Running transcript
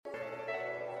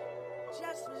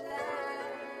Just relax.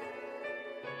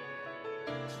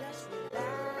 Just relax.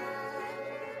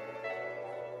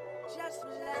 Just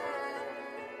relax.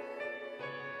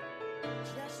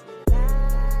 Just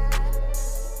relax.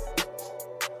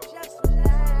 Just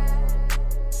relax.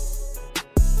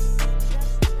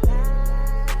 Just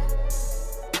relax.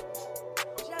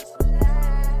 Just relax.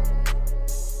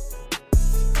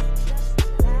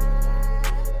 Just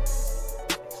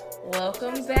relax.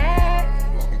 Welcome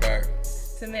back Welcome back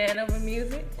to Man Over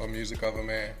Music on Music of a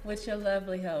Man. with your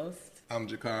lovely host. I'm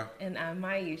Jakar. And I'm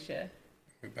Maisha.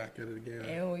 We're back at it again.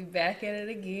 And we back at it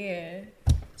again.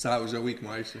 So how was your week,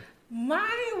 Maisha?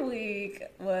 My week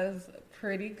was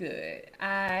pretty good.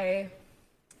 I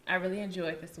really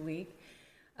enjoyed this week.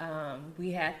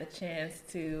 We had the chance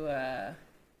to,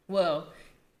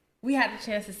 we had the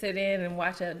chance to sit in and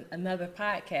watch another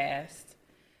podcast.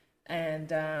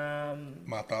 And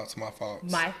My thoughts, my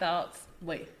faults. my thoughts.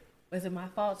 Wait, was it my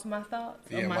faults? My thoughts?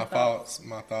 Or Yeah, my faults,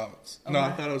 my thoughts. Oh, No,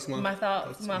 I thought it was my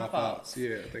thoughts, that's my faults.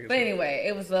 Yeah, I think it's But anyway,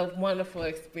 it was a wonderful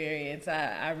experience.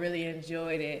 I really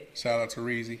enjoyed it. Shout out to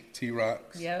Reezy,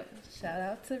 T-Rocks. Yep. Shout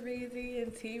out to Reezy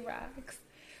and T-Rocks.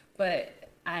 But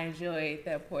I enjoyed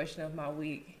that portion of my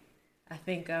week. I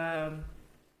think that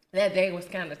day was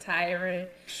kind of tiring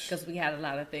because we had a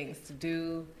lot of things to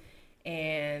do.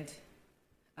 And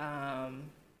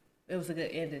it was a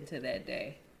good ending to that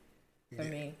day for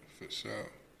me. For sure.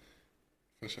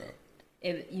 For sure.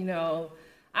 It,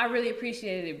 I really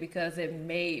appreciated it because it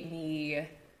made me,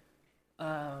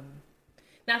 not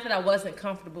that I wasn't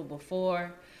comfortable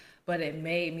before, but it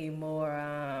made me more,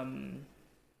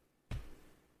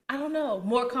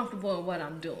 more comfortable in what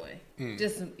I'm doing.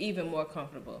 Just even more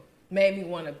comfortable. Made me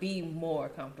want to be more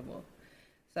comfortable.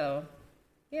 So,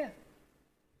 yeah,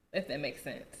 if that makes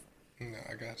sense. No,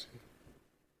 I got you.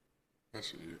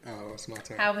 Oh, it's my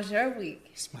turn. How was your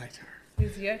week? It's my turn.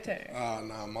 It's your turn.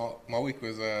 My week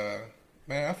was,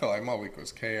 man, I feel like my week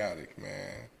was chaotic,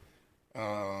 man.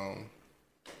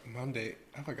 Monday,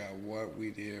 I forgot what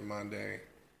we did Monday.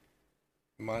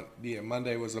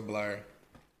 Monday was a blur.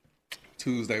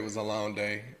 Tuesday was a long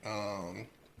day.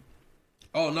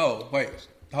 Oh, no, wait.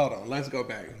 Hold on. Let's go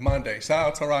back. Monday. Shout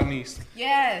out to Rodney's.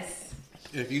 Yes.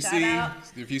 If you Shout see out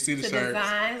the to shirts,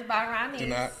 Designs by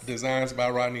Ronnie. Designs by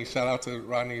Rodney. Shout out to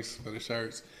Rodney's for the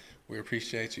shirts. We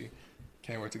appreciate you.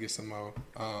 Can't wait to get some more.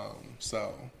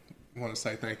 So I want to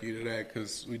say thank you to that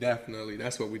because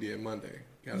that's what we did Monday.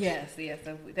 Yes.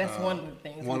 That's one of the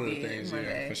things One we of the did things,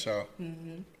 Monday. yeah, for sure.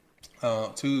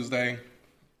 Mm-hmm. Tuesday,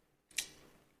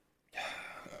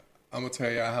 I'm gonna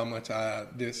tell y'all how much I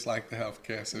dislike the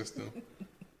healthcare system.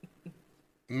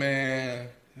 Man,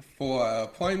 for an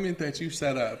appointment that you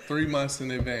set up 3 months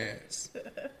in advance,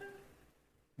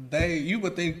 you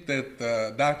would think that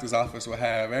the doctor's office would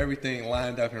have everything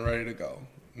lined up and ready to go.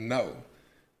 No.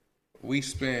 We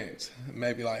spent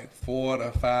maybe like 4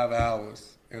 to 5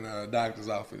 hours in a doctor's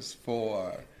office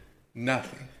for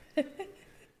nothing.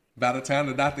 By the time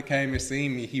the doctor came and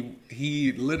seen me,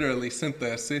 he literally sent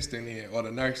the assistant in or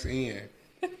the nurse in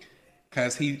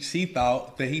because she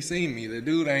thought that he seen me. The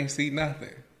dude ain't see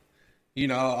nothing.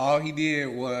 All he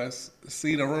did was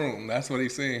see the room. That's what he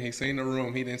seen. He seen the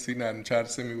room. He didn't see nothing. Tried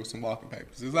to send me with some walking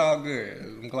papers. It's all good.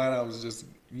 I'm glad I was just,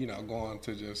 going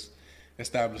to just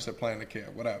establish a plan of care,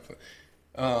 whatever.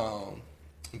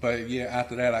 But yeah,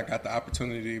 after that, I got the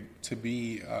opportunity to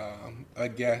be a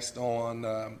guest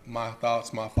on My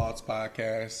Thoughts, My Faults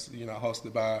podcast,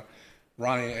 hosted by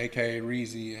Ryan, a.k.a.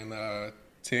 Reezy, and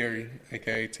Terry,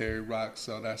 a.k.a. Terry Rocks.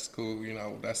 So that's cool.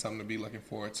 That's something to be looking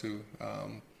forward to.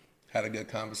 Had a good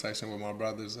conversation with my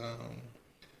brothers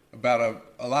about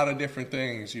a lot of different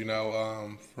things,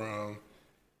 from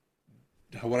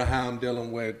how I'm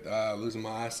dealing with losing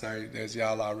my eyesight, as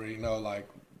y'all already know,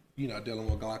 dealing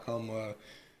with glaucoma,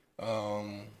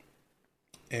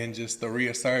 and just the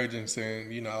resurgence and,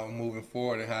 moving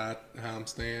forward and how I'm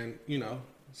staying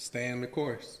the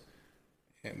course.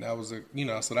 And that was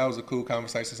so that was a cool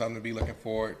conversation, something to be looking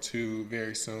forward to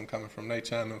very soon coming from their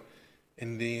channel.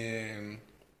 And then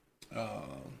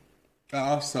I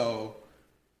also,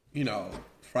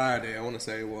 Friday, I want to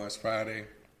say it was Friday,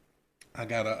 I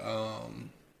got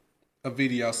a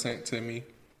video sent to me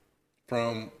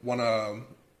from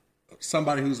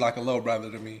somebody who's like a little brother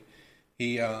to me.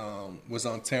 He was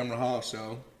on Tamara Hall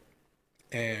show,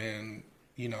 and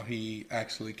he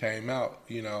actually came out.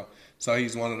 So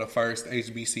he's one of the first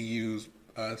HBCUs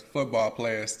football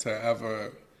players to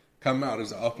ever come out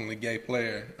as an openly gay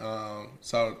player.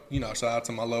 So shout out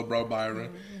to my little bro Byron.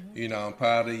 Mm-hmm. I'm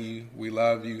proud of you. We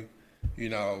love you.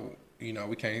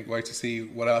 We can't wait to see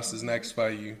what else is next for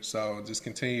you. So just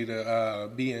continue to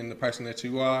be in the person that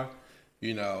you are.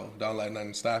 don't let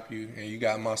nothing stop you. And you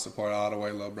got my support all the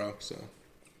way, little bro. So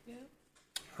Yeah.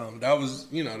 that was,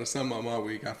 to sum up my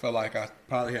week. I felt like I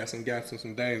probably had some gaps in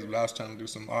some days, but I was trying to do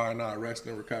some R&R, rest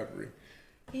and recovery.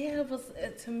 Yeah,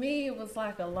 to me, it was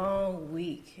like a long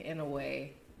week in a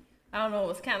way. I don't know, it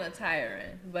was kind of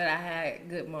tiring, but I had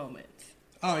good moments.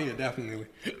 Oh yeah, definitely,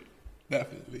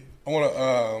 definitely. I want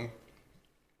to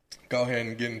go ahead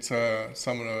and get into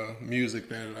some of the music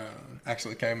that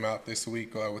actually came out this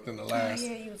week or within the last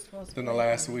you were supposed to within the play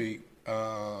last that. week.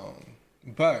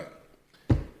 But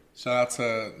shout out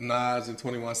to Nas and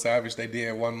 21 Savage. They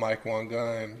did One Mic, One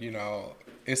Gun.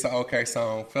 It's an okay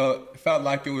song. Felt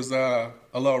like it was a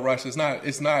little rushed. It's not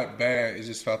bad. It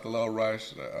just felt a little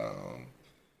rushed.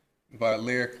 But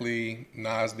lyrically,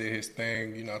 Nas did his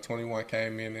thing. 21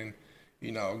 came in and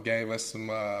gave us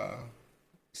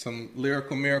some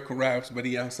lyrical miracle raps, but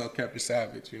he also kept it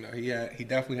savage. He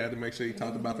definitely had to make sure he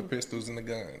talked about the pistols and the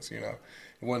guns. It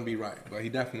wouldn't be right, but he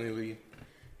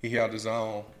held his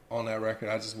own on that record.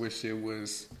 I just wish it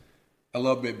was a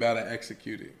little bit better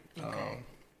executed. Okay.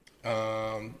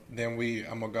 Then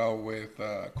I'm gonna go with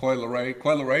Coi Leray.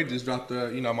 Coi Leray just dropped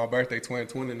my birthday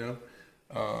 2020 now.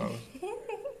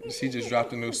 She just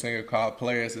dropped a new single called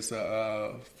Players. It's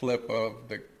a flip of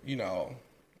the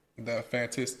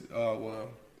fantastic.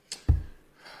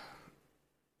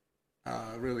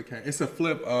 Really can't. It's a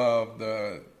flip of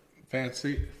the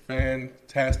the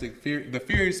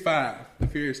Furious Five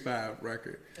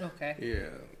record. Okay. Yeah.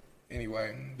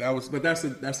 Anyway, that's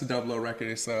a double O record.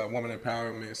 It's a woman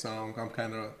empowerment song.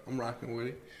 I'm rocking with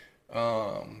it.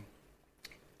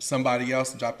 Somebody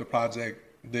else dropped a project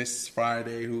this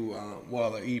Friday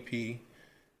an EP,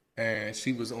 and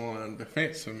she was on the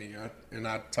fence for me. I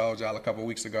told y'all a couple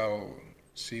weeks ago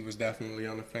she was definitely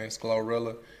on the fence.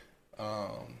 Glorilla.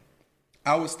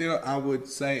 I would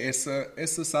say it's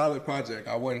a solid project.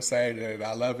 I wouldn't say that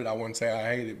I love it. I wouldn't say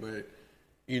I hate it, but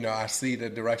I see the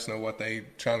direction of what they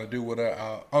trying to do with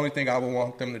her. Only thing I would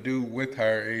want them to do with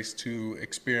her is to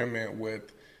experiment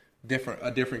with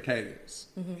a different cadence.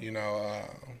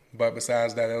 But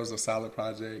besides that, it was a solid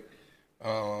project.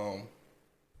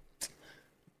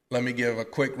 Let me give a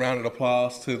quick round of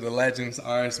applause to the legends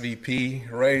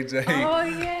RSVP, Ray J, Oh,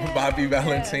 yeah. Bobby Yeah.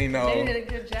 Valentino, They did a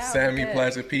good job Sammy with that.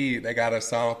 Pleasure P. They got a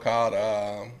song called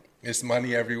 "It's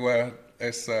Money Everywhere."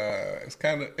 It's a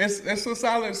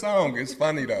solid song. It's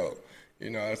funny though.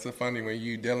 It's a funny when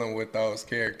you dealing with those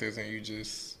characters and you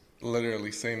just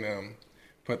literally seen them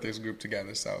put this group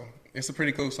together. So it's a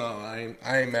pretty cool song.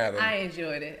 I ain't mad at it. I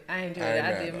enjoyed it. I ain't did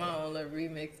mad my at own little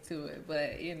remix to it,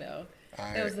 but it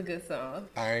was a good song.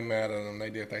 I ain't mad at them.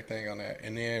 They did their thing on that.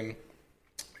 And then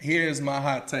here's my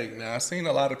hot take. Now I've seen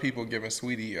a lot of people giving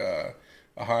Sweetie a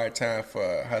hard time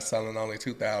for her selling only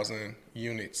 2,000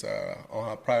 units on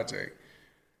her project.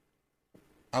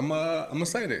 I'm gonna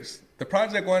say this. The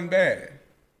project wasn't bad.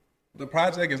 The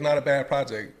project is not a bad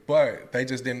project, but they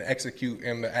just didn't execute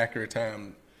in the accurate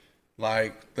time.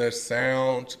 Like the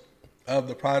sound of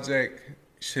the project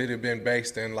should have been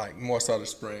based in more so the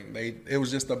spring. It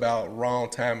was just about wrong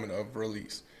timing of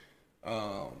release.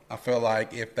 I feel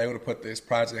like if they would have put this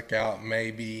project out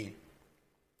maybe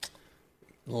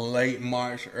late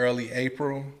March, early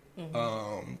April,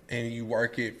 and you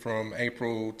work it from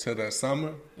April to the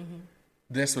summer,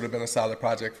 this would have been a solid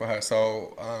project for her.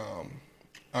 So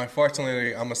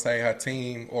unfortunately, I'm gonna say her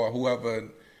team or whoever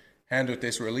handled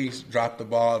this release dropped the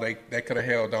ball. They could have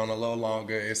held on a little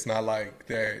longer. It's not like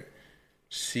that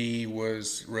she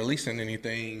was releasing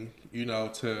anything,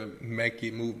 to make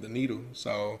it move the needle.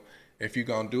 So if you're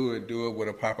gonna do it with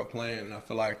a proper plan. And I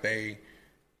feel like they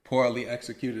poorly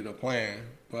executed a plan,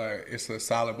 but it's a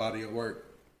solid body of work.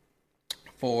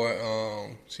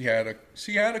 She had a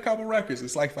couple records.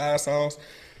 It's like 6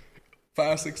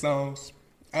 songs.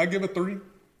 I'll give it 3.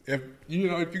 If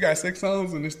you got 6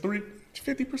 songs and it's 3,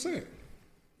 50%.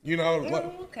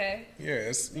 Okay. Yeah,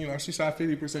 it's she shot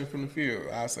 50% from the field.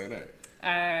 I'll say that.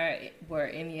 Were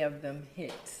any of them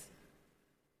hits?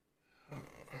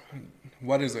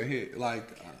 What is a hit?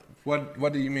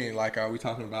 What do you mean? Are we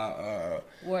talking about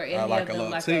Were any like of a them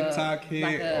little like TikTok hit?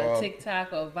 like a or,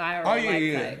 TikTok or viral? oh yeah,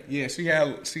 yeah, type? yeah. She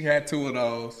had 2 of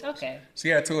those. Okay. She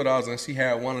had 2 of those, and she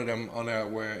had one of them on there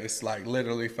where it's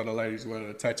literally for the ladies where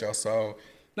to touch your soul.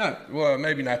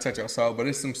 Maybe not touch your soul, but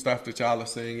it's some stuff that y'all are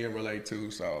seeing and relate to.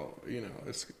 So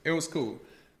it was cool.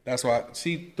 That's why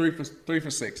she 3 for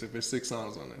 6. If it's 6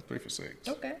 songs on there, 3 for 6.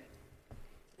 Okay.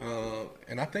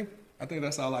 And I think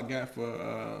that's all I got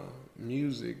for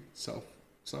music so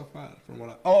far. From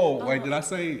what wait, did I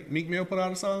say Meek Mill put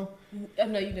out a song?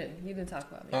 No, you didn't. You didn't talk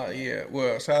about it. Yeah.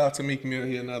 Well, shout out to Meek Mill.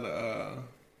 He another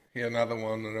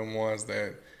one of them ones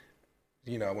that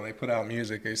you know, when they put out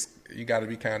music, it's you got to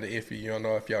be kind of iffy. You don't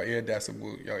know if your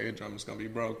eardrum is gonna be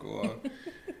broke or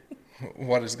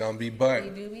what it's gonna be.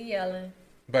 You do be yelling.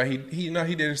 But he you know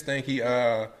he did his thing.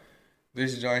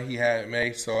 This joint he had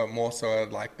made so more so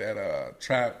like that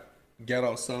trap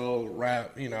ghetto soul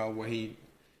rap. You know, where he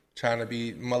trying to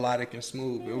be melodic and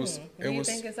smooth. It was Do you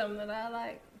think it's something that I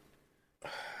like?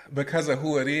 because of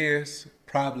who it is.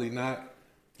 Probably not.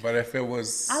 But if it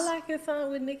was, I like his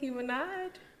song with Nicki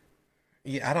Minaj.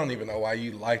 yeah, I don't even know why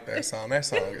you like that song. That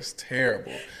song is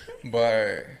terrible.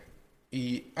 But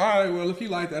all right, well, if you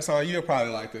like that song, you'll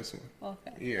probably like this one.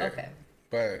 Okay. Yeah. Okay.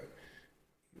 But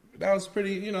that was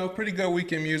pretty good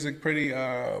weekend music. Pretty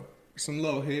some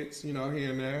little hits, here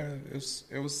and there.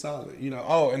 It was solid,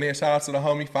 Oh, and then shout out to the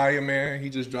homie Fireman. He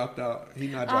just dropped out. He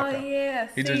not dropped out. Oh yeah,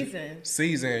 He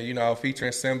season,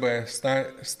 featuring Simba and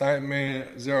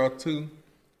Stuntman 02.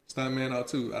 Stuntman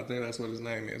 02, I think that's what his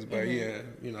name is. But yeah,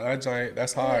 that joint,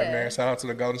 that's hard, Yeah. man. Shout out to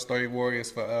the Golden State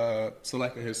Warriors for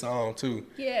selecting his song too.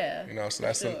 Yeah.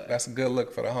 So that's a good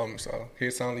look for the homie. So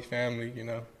hits only family,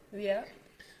 Yeah.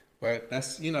 But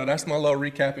that's that's my little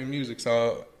recap in music.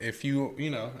 So if you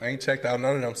ain't checked out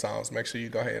none of them songs, make sure you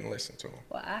go ahead and listen to them.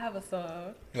 Well, I have a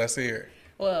song. Let's hear it.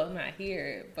 Well, not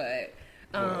here, but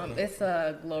it's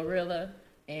Glorilla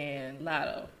and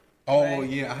Lotto. Oh right?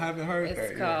 yeah, I haven't heard that.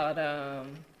 It's called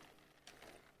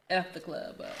F the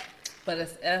Club Up, but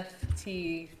it's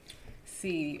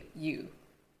FTCU.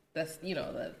 That's the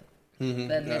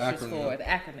initials for it, the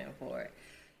acronym for it.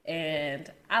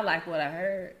 And I like what I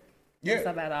heard. Yeah. That's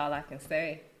about all I can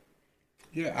say.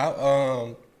 Yeah,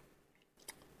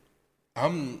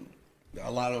 I'm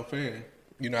a Lotto fan.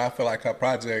 I feel like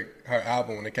her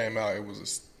album when it came out, it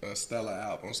was a stellar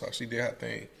album. So she did her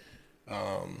thing.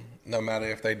 No matter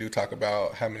if they do talk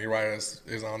about how many writers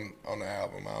is on the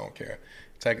album, I don't care.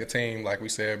 Take a team, like we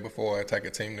said before, take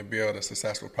a team to build a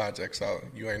successful project. So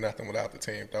you ain't nothing without the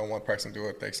team. Don't one person do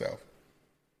it themselves.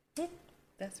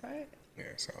 That's right.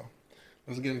 Yeah, so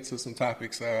let's get into some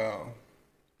topics. What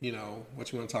you want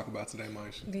to talk about today,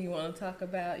 Maisha? Do you want to talk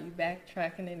about you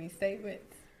backtracking any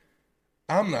statements?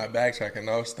 I'm not backtracking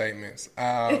those statements.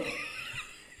 I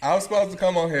was supposed to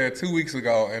come on here 2 weeks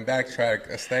ago and backtrack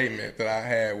a statement that I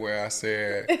had where I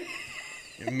said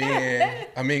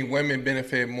women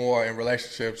benefit more in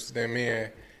relationships than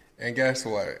men. And guess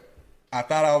what? I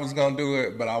thought I was going to do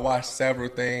it, but I watched several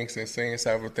things and seen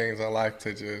several things in life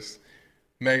to just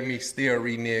make me still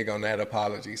renege on that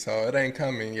apology. So it ain't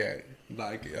coming yet.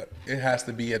 Like, it has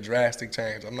to be a drastic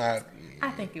change. I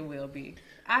think it will be.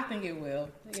 I think it will,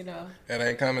 It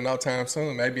ain't coming no time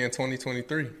soon. Maybe in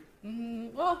 2023.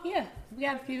 Well, yeah. We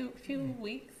got a few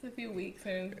weeks,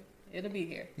 and it'll be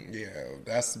here. Yeah,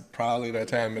 that's probably the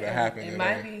time it'll happen. It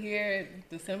might be here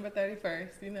December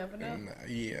 31st. You never know. No.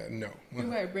 You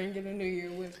might bring in the new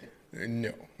year with it.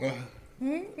 No.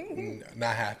 No,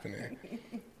 not happening.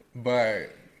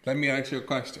 But let me ask you a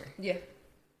question. Yeah.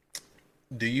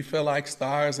 Do you feel like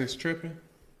Stars is tripping?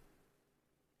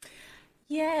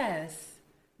 Yes.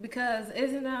 Because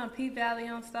isn't P-Valley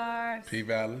on Stars?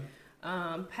 P-Valley.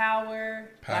 Power.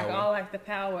 Like all like the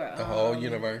power. The whole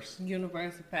universe.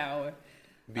 Universe of power.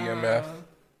 BMF.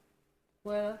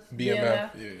 What else?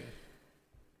 BMF.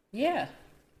 Yeah.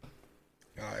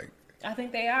 Like, I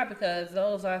think they are because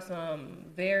those are some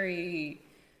very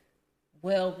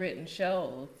well-written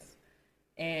shows.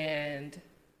 And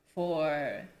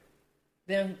for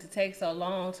them to take so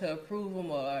long to approve them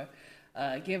or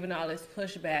giving all this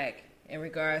pushback in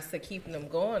regards to keeping them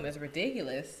going is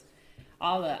ridiculous.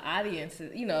 All the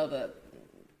audiences, the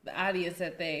audience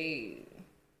that they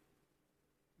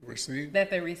receive, I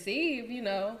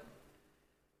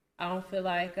don't feel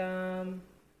like what am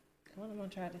I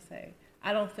trying to say?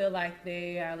 I don't feel like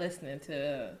they are listening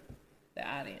to the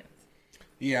audience.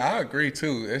 Yeah, I agree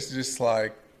too. It's just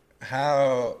like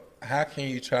how can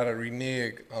you try to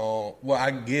renege on? Well,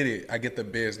 I get it. I get the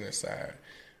business side,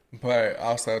 but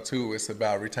also too, it's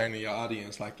about retaining your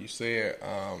audience, like you said.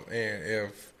 And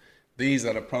if these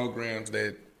are the programs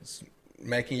that's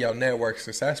making your network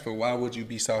successful, why would you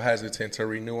be so hesitant to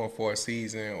renew them for a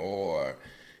season, or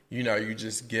you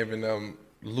just giving them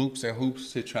loops and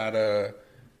hoops to try to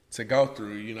go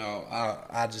through?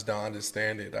 I just don't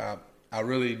understand it. I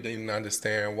really didn't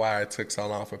understand why it took so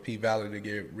long for P-Valley to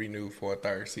get renewed for a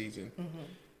third season.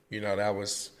 Mm-hmm. That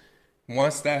was,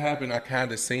 once that happened, I kind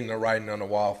of seen the writing on the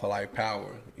wall for like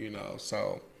Power,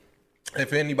 so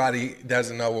if anybody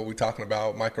doesn't know what we're talking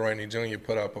about, Michael Rainey Jr.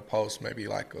 put up a post maybe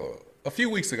like a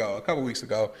couple weeks ago,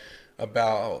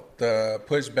 about the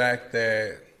pushback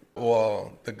that,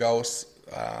 the Ghost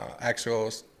actual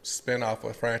spinoff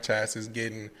of franchise is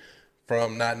getting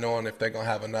from not knowing if they're gonna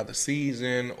have another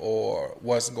season or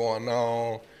what's going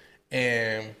on.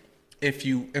 And if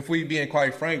we being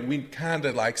quite frank, we kind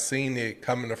of like seen it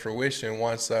coming to fruition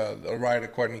once the writer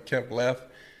Courtney Kemp left.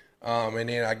 And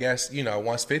then I guess,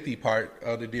 once 50 part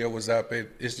of the deal was up,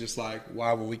 it's just like,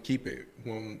 why would we keep it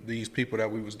when these people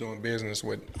that we was doing business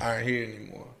with aren't here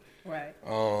anymore? Right.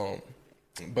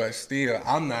 But still,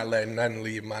 I'm not letting nothing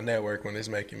leave my network when it's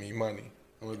making me money.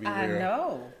 I'm gonna be real. I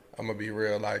know. I'm gonna be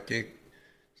real. Like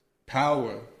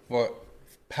power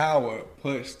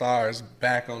put Stars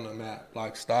back on the map.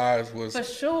 Like Stars was For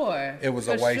sure. It was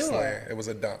For a wasteland. sure. It was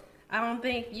a dump. I don't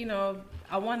think,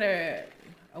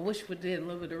 I wish we did a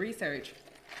little bit of research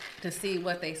to see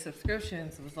what their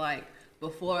subscriptions was like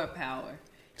before Power.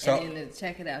 So- and then to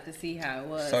check it out to see how it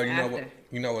was So after.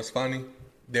 you know what's funny?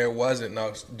 There wasn't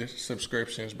no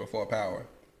subscriptions before Power.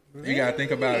 You gotta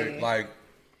think about it. Really? Like,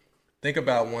 think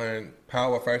about when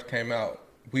Power first came out.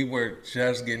 We were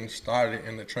just getting started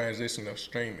in the transition of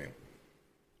streaming.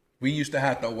 We used to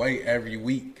have to wait every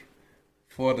week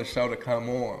for the show to come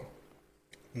on.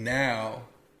 Now,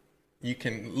 you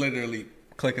can literally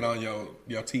click it on your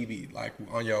TV, like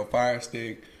on your Fire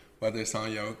Stick, whether it's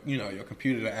on your your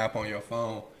computer, the app on your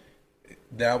phone.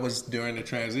 That was during the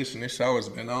transition. This show has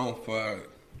been on for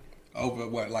over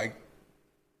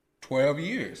 12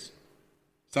 years,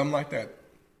 something like that.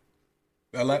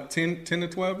 10 to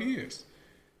 12 years.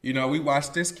 We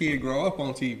watched this kid grow up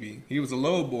on TV. He was a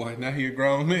little boy, now he a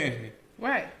grown man.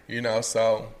 Right.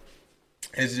 So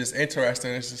it's just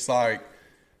interesting. It's just like,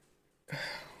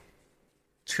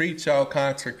 treat your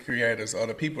content creators or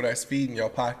the people that's feeding your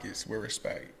pockets with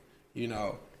respect,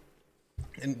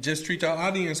 and just treat your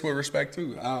audience with respect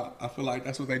too. I feel like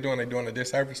that's what they're doing. They're doing a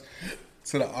disservice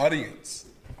to the audience.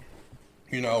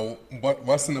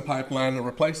 What's in the pipeline to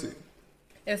replace it?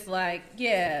 It's like,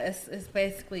 it's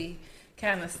basically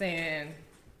kind of saying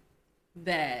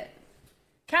that,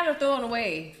 kind of throwing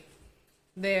away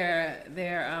their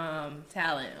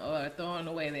talent or throwing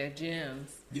away their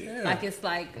gems. Yeah. Like it's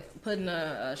like putting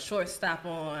a short stop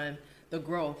on the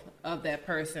growth of that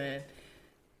person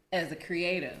as a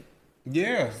creator.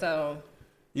 Yeah. So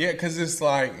Yeah, because it's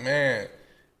like, man,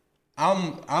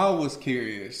 I was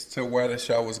curious to where the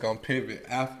show was gonna pivot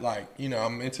after,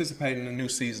 I'm anticipating a new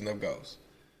season of Ghost,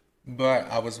 but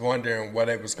I was wondering what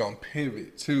it was gonna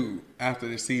pivot to after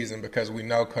the season, because we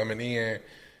know coming in,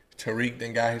 Tariq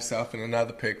then got himself in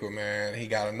another pickle, man. He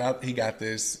got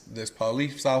this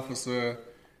police officer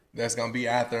that's gonna be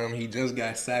after him. He just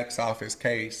got sacks off his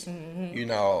case. Mm-hmm.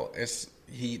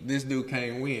 This dude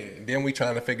can't win. Then we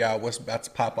trying to figure out what's about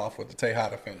to pop off with the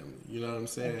Tejada family. You know what I'm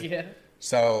saying? yeah.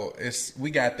 So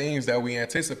we got things that we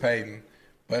anticipating,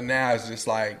 but now it's just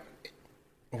like,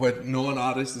 with knowing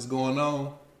all this is going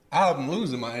on, I'm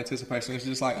losing my anticipation. It's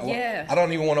just like, Yeah. I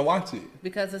don't even want to watch it.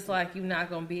 Because it's like you're not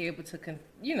gonna be able to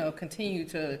continue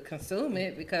to consume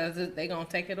it because they're gonna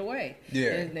take it away.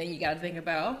 Yeah. And then you got to think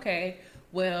about, okay,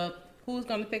 well, who's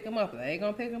gonna pick them up? Are they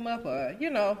gonna pick them up, or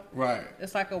Right.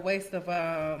 It's like a waste of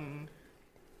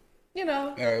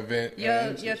Event.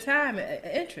 your time and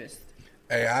interest.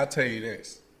 Hey, I'll tell you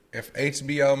this. If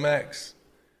HBO Max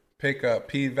pick up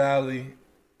P-Valley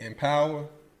and Power,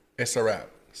 it's a wrap.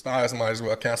 Stars might as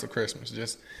well cancel Christmas.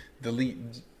 Just delete.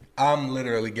 I'm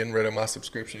literally getting rid of my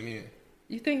subscription in.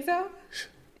 You think so?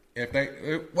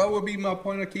 What would be my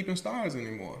point of keeping Stars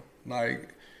anymore?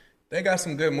 Like, they got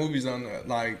some good movies on there,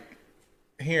 like,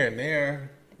 here and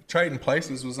there. Trading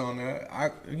Places was on there.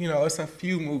 It's a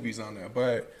few movies on there,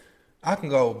 but I can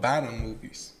go buy them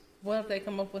movies. What if they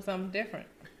come up with something different?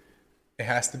 It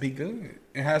has to be good.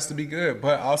 It has to be good.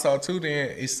 But also, too,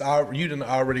 then, you done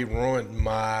already ruined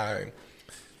my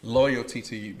loyalty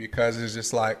to you, because it's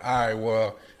just like, all right,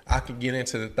 well, I could get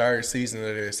into the third season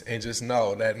of this and just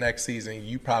know that next season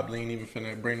you probably ain't even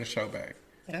finna bring the show back.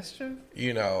 That's true.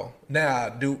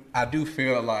 Now I do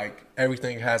feel like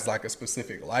everything has like a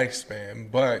specific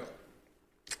lifespan, but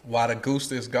while the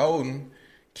goose is golden,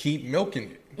 keep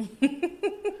milking it.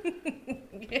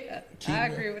 Yeah, I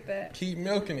agree with that. Keep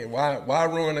milking it. Why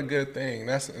ruin a good thing?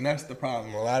 That's the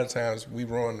problem. A lot of times we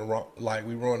ruin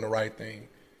the right thing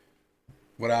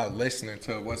without listening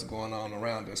to what's going on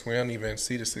around us. We don't even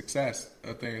see the success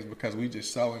of things because we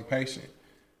just so impatient.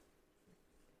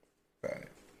 Right.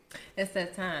 It's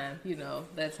that time,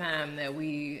 that time that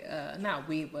we, not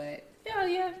we, but,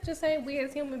 just say we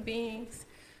as human beings,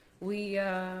 we,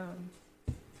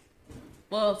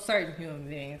 certain human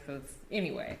beings, because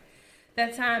anyway,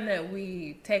 that time that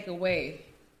we take away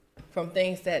from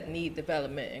things that need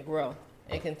development and growth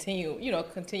and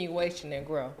continuation and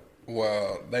growth.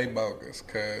 Well, they bogus,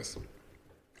 because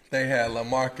they had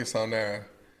LaMarcus on there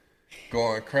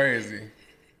going crazy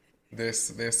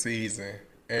this season,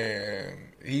 and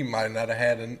he might not have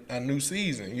had a new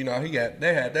season. You know,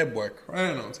 they had that boy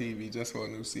crying on TV just for a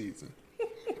new season.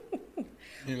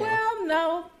 You know? Well,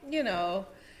 no,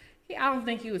 I don't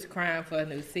think he was crying for a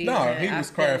new season. No, he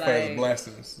was crying for his like,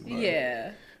 blessings.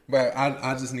 Yeah. But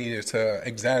I just needed to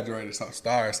exaggerate it so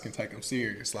stars can take him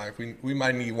serious. Like, we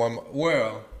might need one more.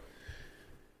 Well,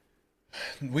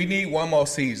 we need one more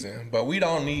season, but we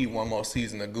don't need one more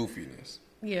season of goofiness.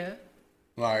 Yeah.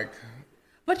 Like,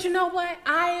 But you know what?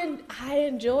 I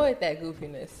enjoyed that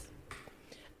goofiness.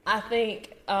 I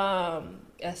think,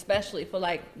 especially for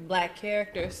like black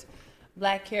characters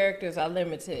are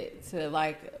limited to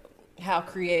like how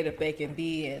creative they can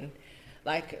be, and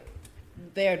like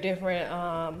they're different.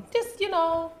 Just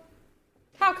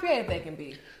how creative they can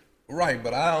be. right,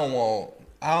 but I don't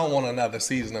want another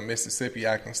season of Mississippi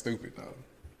acting stupid though.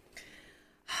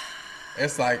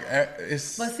 It's like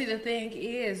it's. But see, the thing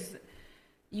is,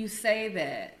 you say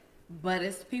that, but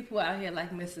it's people out here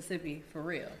like Mississippi for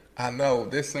real. I know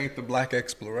this ain't the black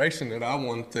exploration that I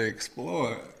wanted to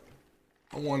explore.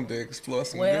 I wanted to explore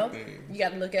some Well, good things. you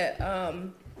got to look at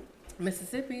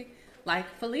Mississippi like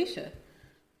Felicia.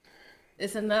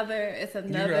 It's another.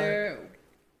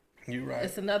 You're right.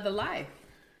 It's another life.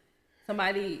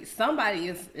 Somebody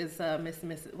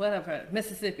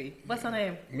Mississippi. What's her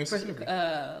name? Mississippi.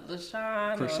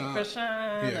 LaShawn or Krishan.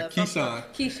 Krishan. Yeah, or Keyshawn.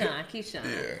 Keyshawn.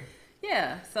 Yeah.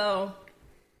 Yeah. So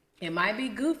it might be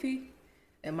goofy.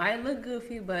 It might look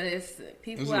goofy, but it's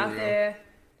people It's out real. there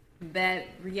that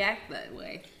react that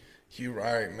way. You're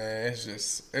right, man.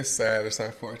 It's sad. It's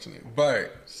unfortunate.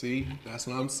 But, see, that's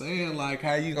what I'm saying. Like,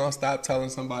 how you going to stop telling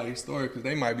somebody's story? Because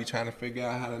they might be trying to figure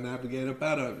out how to navigate up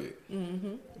out of it.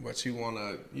 Mm-hmm. But you want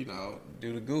to,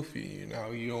 do the goofy.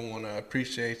 You don't want to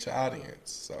appreciate your audience.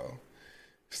 So,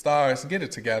 stars, get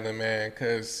it together, man.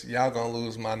 Because y'all going to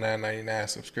lose my $9.99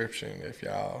 subscription if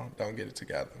y'all don't get it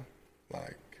together.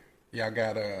 Like, y'all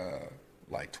got,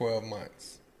 12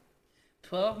 months.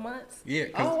 12 months? Yeah.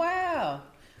 Oh, wow.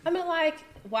 I mean, like,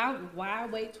 why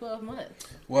wait 12 months?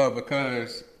 Well,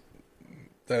 because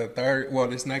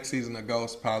this next season of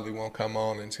Ghost probably won't come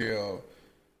on until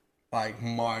like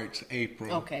March,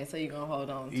 April. Okay, so you're going to hold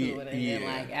on to it, and then,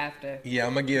 like, after. Yeah,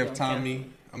 I'm going to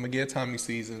give Tommy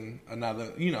season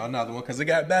another one, because it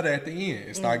got better at the end.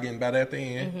 It started getting better at the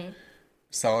end. Mm-hmm.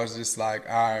 So it's just like,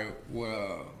 all right,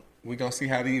 well, we're going to see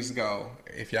how these go.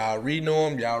 If y'all renew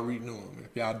them, y'all renew them.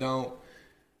 If y'all don't,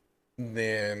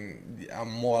 then I'm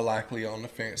more likely on the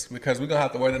fence, because we're gonna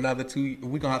have to wait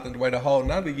we're gonna have to wait a whole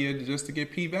another year just to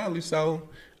get P-Valley. So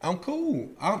I'm cool.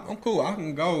 I'm cool. I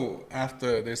can go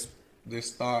after this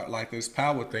start, like this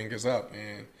power thing is up,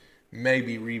 and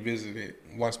maybe revisit it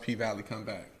once P-Valley come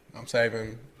back. I'm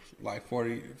saving like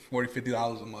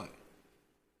 $50 a month.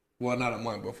 Well, not a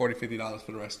month, but $50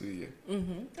 for the rest of the year.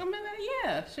 Mm-hmm. I mean,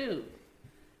 yeah, shoot.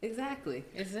 Exactly.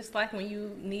 It's just like when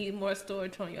you need more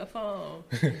storage on your phone.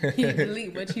 You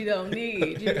delete what you don't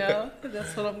need,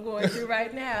 That's what I'm going through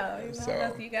right now.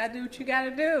 You gotta do what you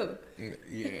gotta do.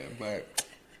 Yeah, but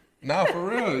no, for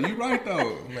real, you right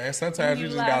though, man. Sometimes you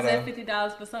just gotta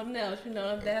 $50 for something else,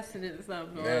 invest it in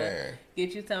something, or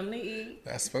get you something to eat.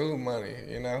 That's food money,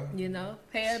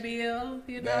 Pay a bill,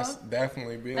 That's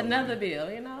definitely bill. Another bill,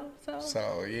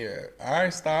 So yeah, all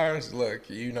right, stars. Look,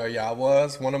 y'all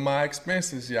was one of my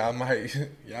expenses. Y'all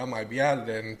might be out of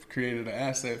that and created an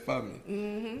asset for me.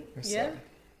 Mm-hmm. So, yeah.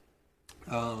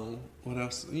 What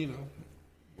else?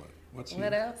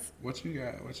 What else? What you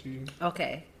got? What you?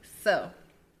 Okay, so.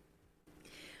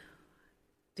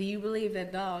 Do you believe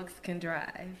that dogs can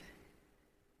drive?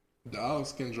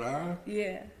 Dogs can drive?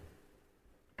 Yeah.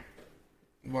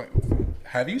 What?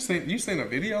 Have you seen a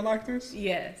video like this?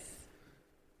 Yes.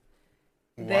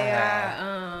 Wow. They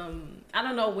are, I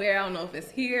don't know where, I don't know if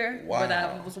it's here, but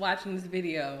I was watching this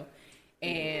video,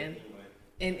 and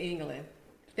in England.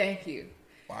 Thank you.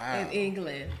 Wow. In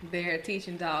England, they're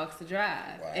teaching dogs to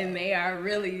drive, Wow. and they are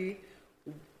really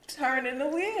turning the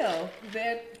wheel.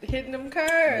 They're hitting them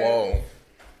curves. Whoa.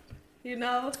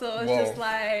 So it's just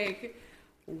like,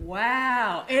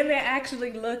 wow. And they're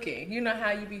actually looking. You know how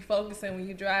you be focusing when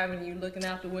you drive and you looking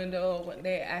out the window when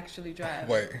they're actually driving.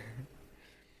 Wait.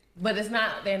 But it's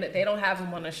not, they don't have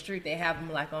them on the street. They have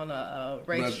them like on a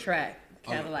racetrack,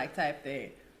 kind of like type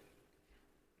thing.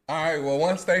 All right, well,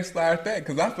 once they start that,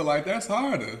 because I feel like that's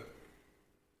harder.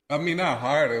 I mean, not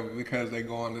harder because they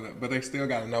go on, but they still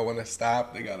got to know when to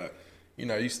stop. They got to,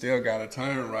 you still got to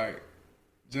turn right.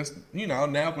 Just,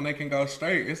 now when they can go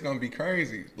straight, it's going to be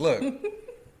crazy. Look,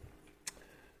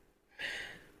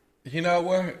 you know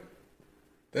what?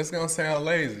 That's going to sound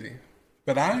lazy,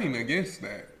 but I ain't against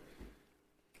that.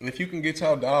 if you can get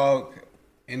your dog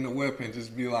in the whip and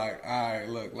just be like, all right,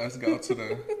 look, let's go to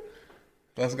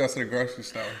the grocery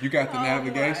store. You got the Oh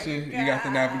navigation. my You got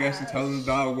the navigation gosh. telling the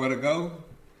dog where to go.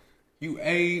 You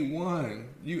A1.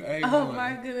 You A1. Oh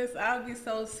my goodness, I would be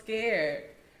so scared.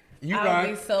 You I right.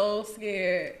 would be so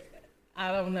scared.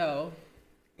 I don't know.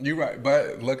 You right.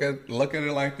 But look at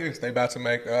it like this. They about to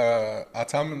make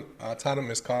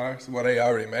autonomous cars. Well, they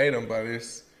already made them, but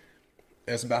it's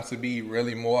about to be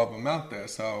really more of them out there.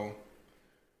 So,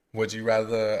 would you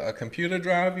rather a computer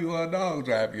drive you or a dog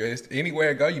drive you? It's,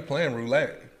 anywhere you go, you playing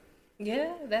roulette.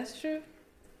 Yeah, that's true.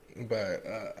 But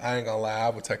I ain't gonna lie, I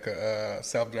would take a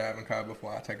self-driving car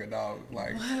before I take a dog.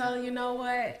 Like, Well, you know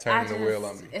what? Turn the wheel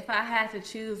on me. If I had to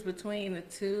choose between the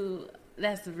two,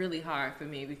 that's really hard for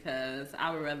me because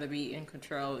I would rather be in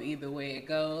control either way it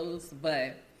goes.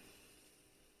 But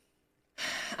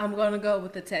I'm gonna go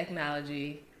with the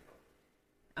technology.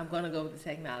 I'm gonna go with the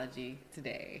technology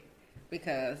today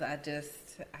because I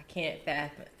can't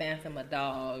fathom a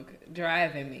dog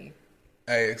driving me.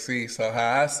 hey, see, so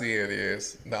how I see it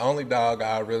is, the only dog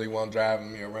I really want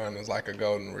driving me around is like a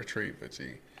golden retriever,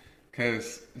 G.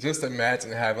 Cause just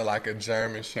imagine having like a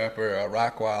German Shepherd, a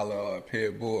Rottweiler, or a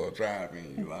Pit Bull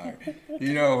driving you. Like,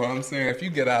 you know what I'm saying? If you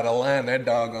get out of line, that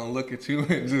dog gonna look at you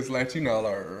and just let you know,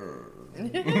 like,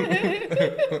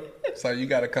 so you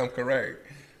gotta come correct.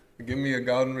 Give me a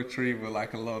golden retriever,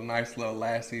 like a nice little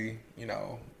lassie, you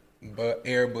know,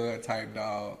 Airbud type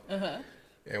dog,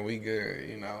 and we good,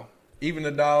 you know. Even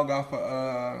the dog off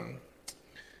of,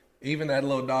 even that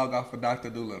little dog off of Dr.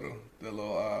 Dolittle, the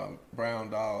little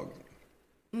brown dog.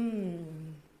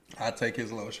 I take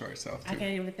his little short self too. I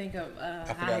can't even think of how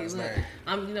forgot he his looked.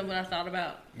 name. You know what I thought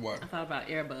about? What? I thought about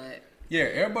Airbud. Yeah,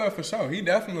 Airbud for sure. He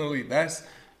definitely, that's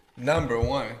number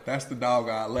one. That's the dog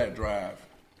I let drive.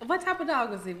 What type of dog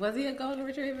was he? Was he a golden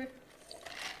retriever?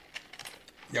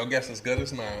 Your guess as good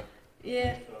as mine.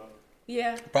 Yeah.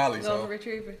 Yeah. Probably golden so.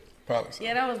 retriever. Probably so.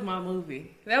 Yeah, that was my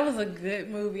movie. That was a good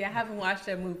movie. I haven't watched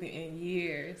that movie in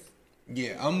years.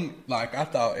 Yeah, I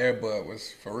thought Airbud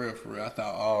was for real, for real. I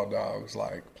thought all dogs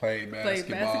like played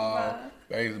basketball,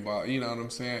 baseball. You know what I'm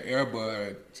saying?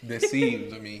 Airbud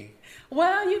deceived me.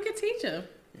 Well, you can teach him.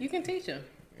 You can teach him.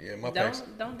 Yeah, my patience.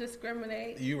 Don't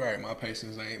discriminate. You right. My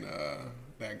patience ain't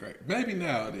that great. Maybe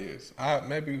now it is.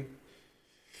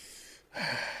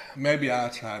 Maybe I'll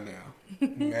try now.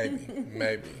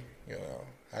 Maybe. You know,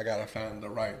 I gotta find the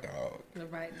right dog. The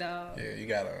right dog. Yeah, you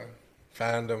gotta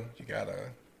find them. You gotta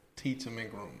teach them and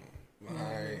groom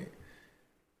them.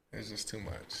 It's just too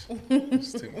much.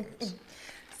 It's too much.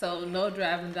 So no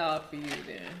driving dog for you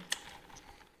then.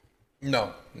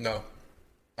 No.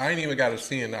 I ain't even got a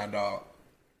seeing eye dog.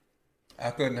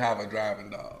 I couldn't have a driving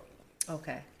dog.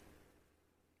 Okay.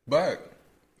 But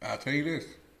I'll tell you this: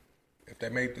 if they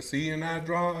make the seeing eye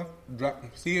dog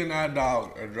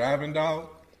a driving dog,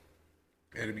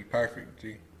 it'll be perfect.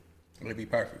 G, it'll be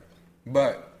perfect.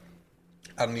 But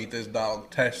I need this dog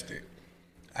tested.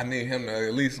 I need him to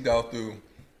at least go through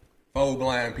 4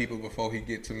 blind people before he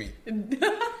get to me.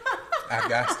 I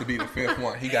got to be the 5th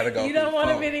one. He got to go. You don't want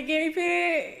 4. to be the guinea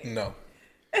pig? No.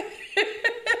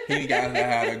 He got to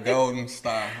have a golden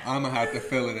star. I'm going to have to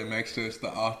feel it and make sure it's the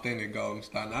authentic golden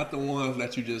star. Not the ones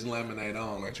that you just laminate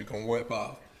on that you can whip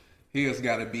off. He has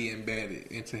got to be embedded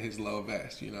into his low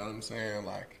vest. You know what I'm saying?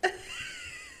 Like,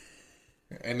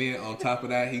 and then on top of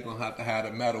that, he going to have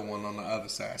the metal one on the other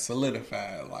side.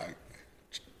 Solidified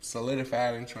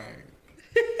and trained.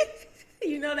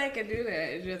 You know they can do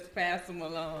that. Just pass them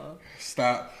along.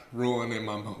 Stop ruining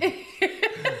my moment.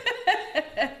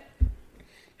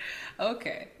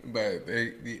 Okay. But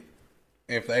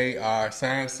if they are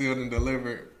signed, sealed, and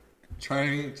delivered,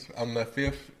 trained, I'm the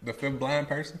fifth blind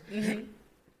person. Mm-hmm.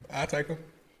 I'll take them.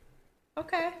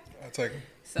 Okay. I'll take them.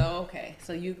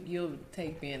 So you'll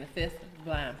take being the 5th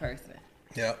blind person.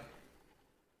 Yep.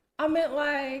 I meant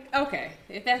like, okay,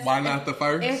 if that's why not the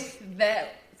first? If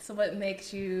that's what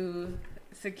makes you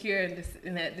secure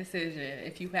in that decision,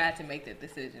 if you had to make that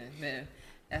decision, then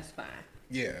that's fine.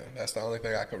 Yeah, that's the only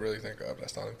thing I could really think of.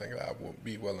 That's the only thing that I would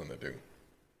be willing to do.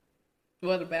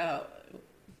 What about,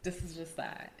 this is just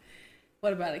side,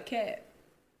 what about a cat?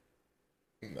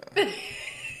 No.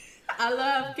 I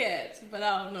love cats, but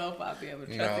I don't know if I'll be able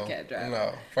to trust a cat driver.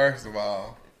 No, first of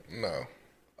all, no.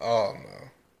 Oh, no.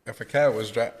 If a cat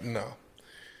was driving, no.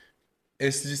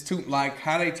 It's just too, like,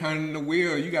 how they turning the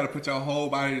wheel. You got to put your whole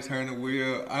body to turn the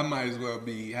wheel. I might as well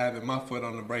be having my foot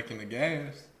on the brake and the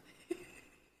gas.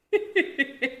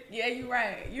 Yeah, you're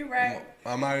right. You're right.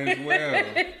 I might as well.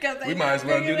 We might as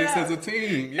well do this as a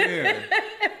team. Yeah.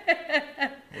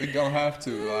 We gonna have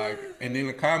to, like, and then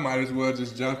the car might as well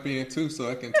just jump in too, so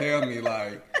it can tell me,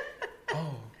 like,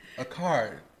 a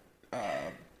car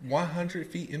 100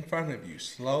 feet in front of you.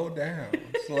 Slow down.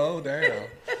 Slow down.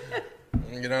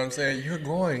 You know what I'm saying? You're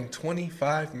going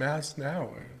 25 miles an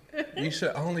hour. You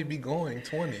should only be going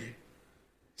 20.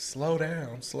 Slow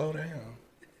down. Slow down.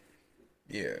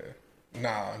 Yeah.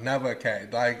 Nah, never a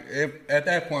cat. Like, if at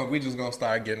that point, we just gonna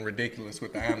start getting ridiculous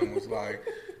with the animals. Like,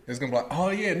 it's gonna be like,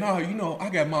 oh yeah, no, you know, I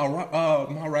got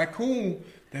my raccoon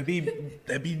that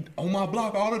be on my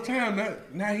block all the time.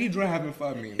 Now he driving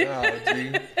for me. Nah,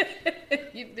 G.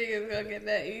 You think it's gonna get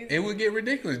that easy? It would get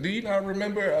ridiculous. Do you not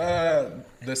remember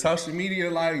the social media,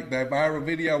 like that viral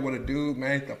video where the dude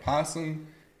made the possum?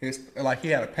 He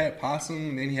had a pet possum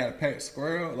and then he had a pet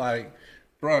squirrel. Like,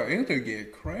 bro, it could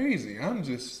get crazy.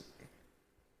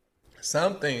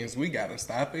 Some things we gotta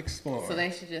stop exploring. So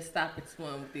they should just stop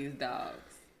exploring with these dogs.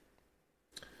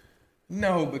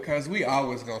 No, because we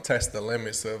always gonna test the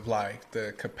limits of like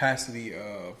the capacity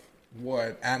of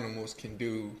what animals can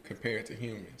do compared to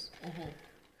humans. Mm-hmm.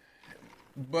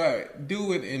 But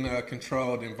do it in a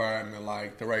controlled environment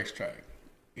like the racetrack.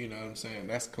 You know what I'm saying?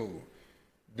 That's cool.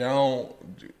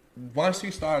 Once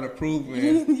you start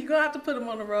approving... You're gonna have to put them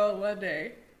on the road one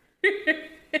day.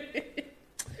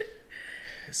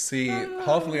 See,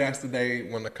 hopefully that's the day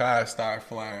when the cars start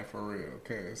flying for real,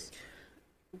 because...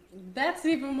 That's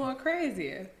even more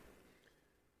crazier.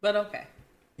 But okay.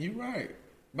 You're right.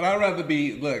 But I'd rather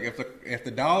be... Look, if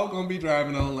the dog gonna be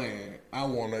driving on land, I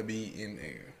want to be in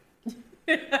air.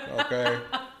 Okay?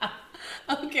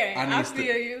 Okay, I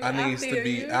feel you. I needs to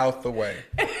be out the way.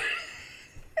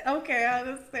 Okay, I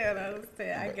understand.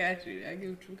 I got you. I get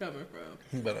where you're coming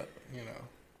from. But, you know...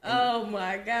 Oh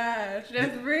my gosh.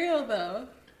 That's real, though.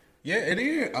 Yeah, it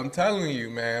is. I'm telling you,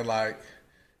 man. Like,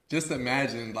 just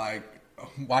imagine, like,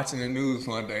 watching the news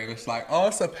one day and it's like, oh,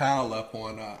 it's a pile up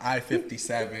on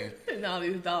I-57. And all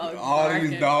these dogs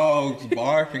These dogs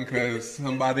barking because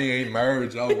somebody ain't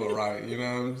merged over right. You know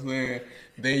what I'm saying?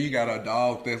 Then you got a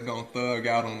dog that's going to thug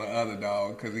out on the other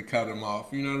dog because he cut him off.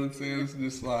 You know what I'm saying? It's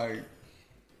just like,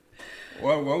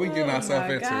 what we getting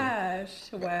ourselves into? Oh, my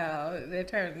gosh. Wow. They're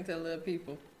turning into little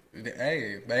people.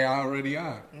 Hey, they already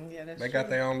are. Yeah, that's They got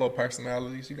their own little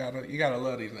personalities. You gotta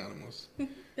love these animals.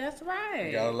 That's right.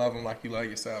 You gotta love them like you love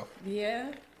yourself.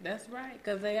 Yeah, that's right.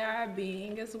 Because they are a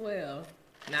being as well.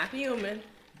 Not human.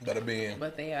 But a being.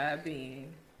 But they are a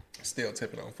being. Still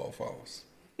tipping on four fours.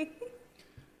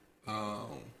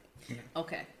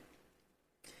 Okay.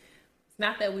 It's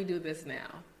not that we do this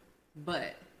now,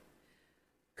 but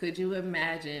could you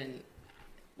imagine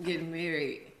getting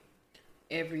married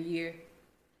every year?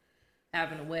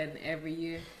 Having a wedding every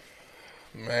year?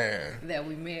 Man. That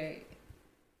we married?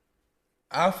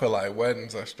 I feel like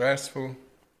weddings are stressful.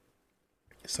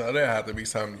 So there have to be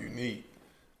something unique.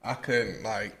 I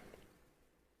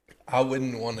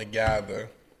wouldn't want to gather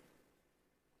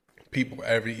people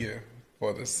every year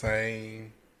for the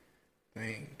same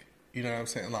thing. You know what I'm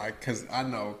saying? Like, because I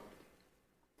know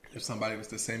if somebody was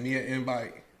to send me an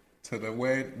invite to their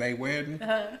wedding,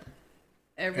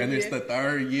 every and year. It's the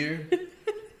third year,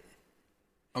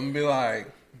 I'm going to be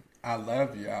like, I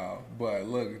love y'all, but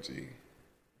look, G,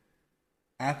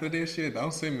 after this shit,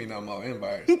 don't send me no more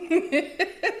invites.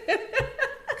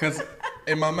 Because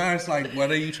in my mind, it's like,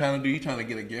 what are you trying to do? You trying to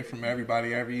get a gift from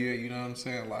everybody every year? You know what I'm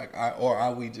saying? Like, or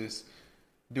are we just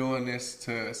doing this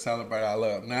to celebrate our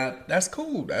love? Now, that's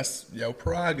cool. That's your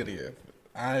prerogative.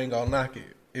 I ain't gonna knock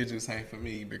it. It just ain't for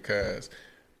me because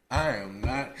I am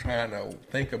not trying to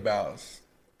think about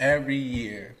every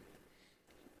year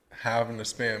having to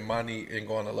spend money and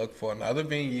going to look for another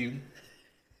venue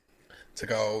to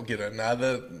go get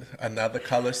another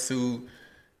color suit,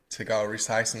 to go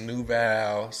recite some new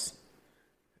vows,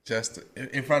 just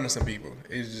in front of some people.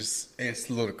 It's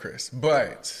ludicrous.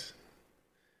 But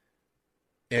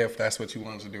if that's what you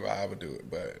wanted to do, I would do it.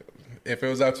 But if it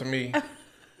was up to me,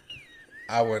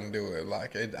 I wouldn't do it.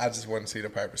 Like, I just wouldn't see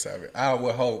the purpose of it. I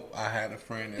would hope I had a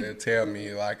friend that would tell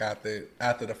me, like, after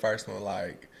the first one,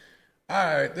 like,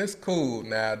 all right, this cool.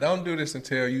 Now, don't do this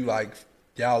until you, like,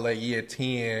 y'all at year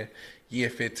 10, year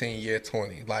 15, year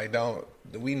 20. Like,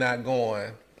 we not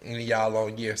going, and y'all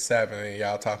on year 7, and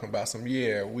y'all talking about some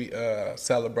year. We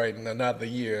celebrating another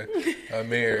year of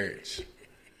marriage.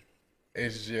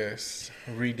 It's just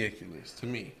ridiculous to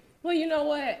me. Well, you know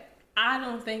what? I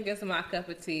don't think it's my cup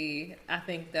of tea. I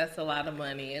think that's a lot of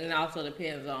money. And it also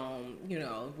depends on,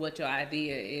 what your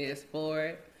idea is for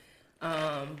it.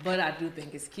 But I do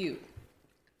think it's cute.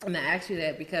 And I asked you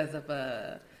that because of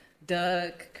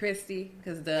Doug Christie,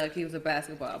 because Doug, he was a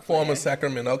basketball player. Former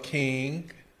Sacramento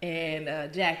King.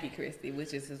 And Jackie Christie,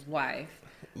 which is his wife.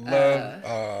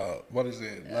 Love, what is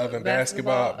it? Love and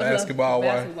basketball wife. Basketball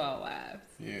Wives.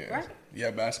 Yeah, Right?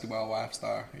 yeah, basketball wife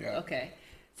star. Yeah. Okay.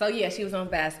 So yeah, she was on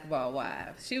Basketball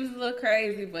Wives. She was a little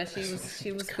crazy, but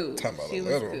she was cool. Talking about She a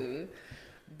was little. cool.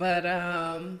 But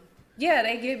yeah,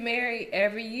 they get married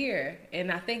every year,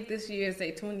 and I think this year is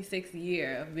their 26th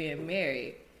year of being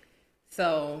married.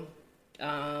 So,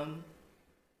 kudos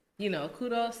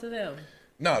to them.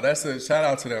 No, that's a shout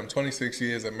out to them. 26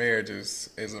 years of marriage is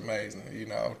amazing.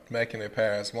 Making it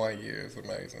past 1 year is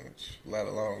amazing. Let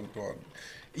alone doing.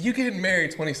 You getting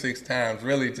married 26 times.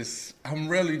 I'm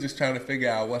really just trying to figure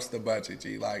out what's the budget,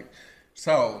 G.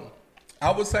 So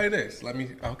I would say this.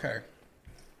 Okay.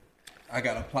 I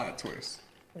got a plot twist.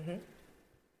 Mm-hmm.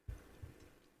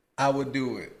 I would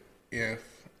do it if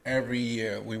every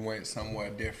year we went somewhere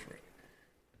different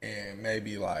and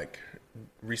maybe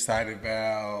recited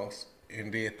vows and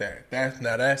did that.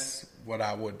 That's what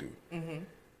I would do.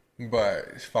 Mm-hmm. But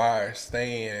as far as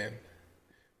staying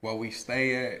where we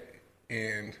stay at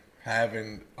and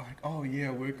having oh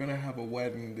yeah, we're gonna have a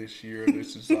wedding this year.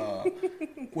 This is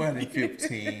wedding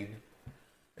 15.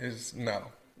 Is no.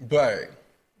 But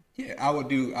yeah, I would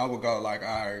go all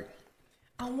right.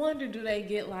 I wonder, do they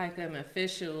get an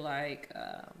official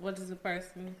what is the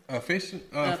person?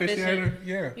 Officiator?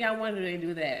 Yeah. Yeah, I wonder do they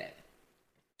do that.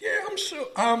 Yeah,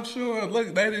 I'm sure.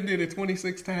 Look, they did it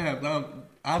 26 times.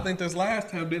 I think this last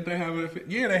time, did they have it?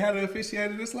 Yeah, they had it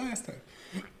officiated this last time.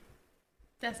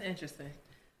 That's interesting.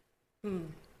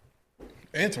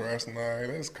 Interesting,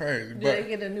 that's crazy. Do they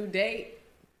get a new date?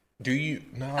 Do you?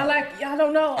 No. I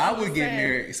don't know. I would get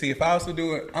married. See, if I was to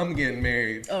do it, I'm getting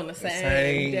married on the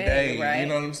same day. Right? You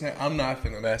know what I'm saying? I'm not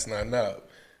finna mess nothing up.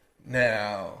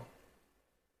 Now,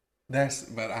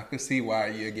 but I could see why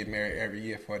you get married every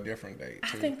year for a different date,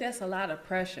 too. I think that's a lot of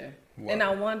pressure. What? And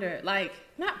I wonder,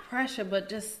 not pressure, but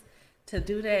just to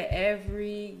do that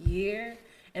every year.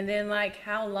 And then,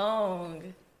 how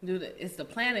long is the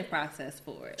planning process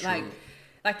for it? True.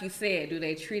 Like you said, do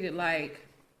they treat it like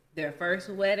their first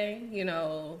wedding,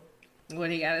 where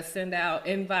they got to send out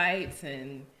invites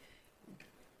and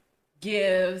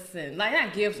gifts and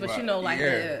not gifts, but all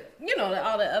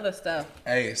the other stuff.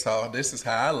 Hey, so this is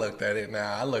how I looked at it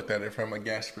now. I looked at it from a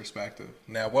guest perspective.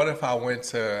 Now, what if I went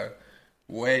to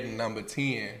wedding number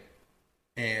 10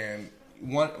 and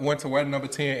went to wedding number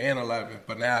 10 and 11,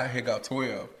 but now here go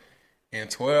 12. And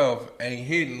 12 ain't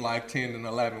hitting like 10 and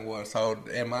 11 was. So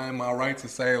am I right to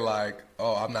say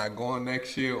I'm not going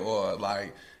next year, or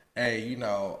hey,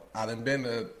 I done been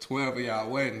to 12 of y'all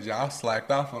weddings. Y'all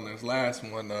slacked off on this last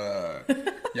one.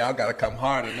 Y'all got to come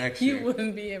harder next year. You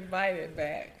wouldn't be invited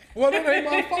back. Well, that ain't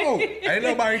my fault. Ain't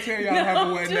nobody tell y'all to have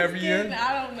a wedding every year.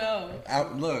 I don't know.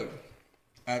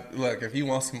 Look, if you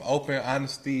want some open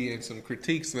honesty and some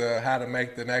critiques of how to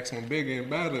make the next one bigger and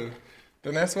better,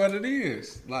 then that's what it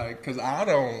is. Because I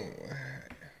don't.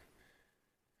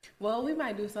 Well, we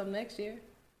might do something next year.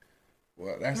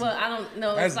 Well, I don't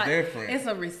know. That's different. It's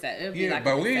a reception. Yeah,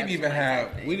 but we didn't even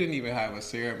have a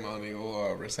ceremony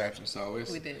or a reception, so we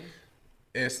didn't.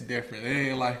 It's different. It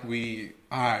ain't all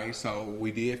right, so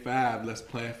we did 5. Let's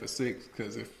plan for 6.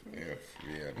 Because I'm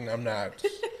not.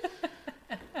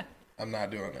 I'm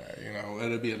not doing that.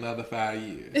 It'll be another 5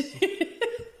 years.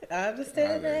 I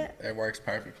understand that. It works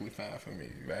perfectly fine for me.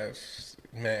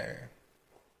 Man.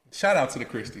 Shout out to the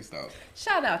Christies, though.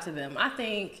 Shout out to them. I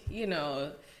think,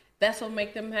 that's what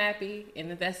make them happy.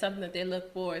 And if that's something that they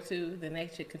look forward to, then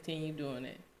they should continue doing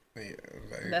it. Yeah.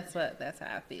 That's how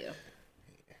I feel. Yeah.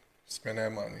 Spend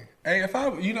that money. Hey,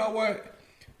 you know what?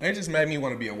 They just made me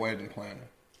want to be a wedding planner.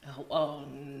 Oh,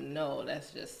 no, that's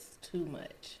just too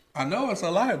much. I know it's a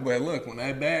lot, but look, when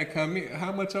that bag come in,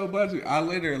 how much your budget?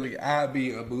 I'd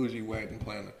be a bougie wedding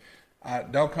planner.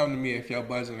 Don't come to me if your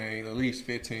budget ain't at least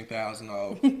 $15,000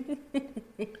 over.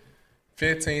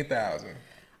 $15,000.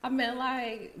 I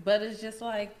mean, but it's just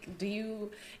it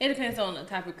depends on the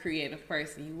type of creative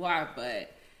person you are,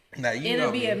 but now,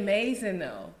 it'll be amazing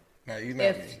though. Now,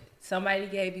 if somebody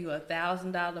gave you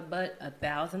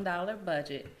 $1,000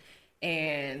 budget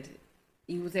and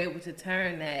you was able to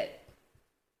turn that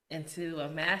into a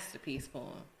masterpiece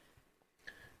for them.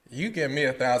 You give me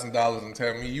 $1,000 and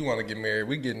tell me you want to get married.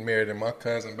 We getting married in my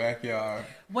cousin's backyard.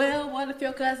 Well, what if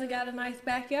your cousin got a nice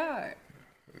backyard?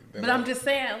 But I'm just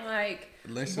saying,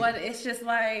 listen, what it's just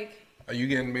are you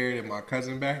getting married in my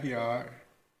cousin's backyard?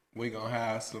 We gonna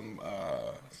have some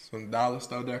dollar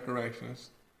store decorations.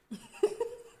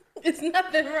 It's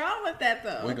nothing wrong with that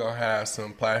though. We gonna have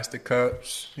some plastic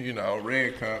cups,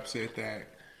 red cups at that.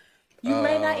 You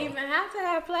may not even have to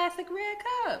have plastic red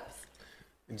cups.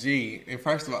 Gee, and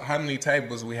first of all, how many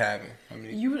tables we having?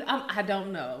 I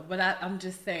don't know, but I'm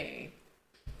just saying.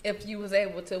 if you was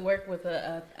able to work with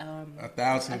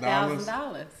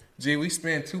 $1,000. Gee, we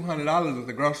spent $200 at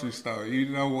the grocery store. You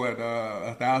know what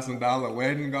 $1,000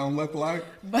 wedding gonna look like?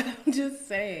 But I'm just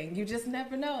saying, you just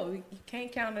never know. You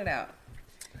can't count it out.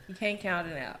 You can't count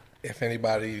it out. If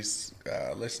anybody's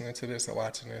listening to this or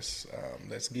watching this,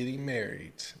 that's getting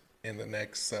married in the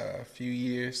next few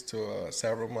years to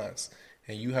several months,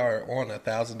 and you are on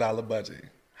 $1,000 budget,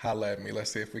 holla at me.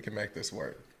 Let's see if we can make this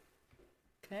work.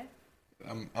 Okay.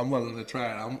 I'm willing to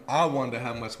try it. I wonder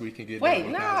how much we can get. Wait,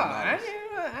 done no, with $1,000.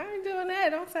 I ain't doing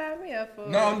that. Don't sign me up for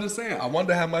No, I'm just saying. I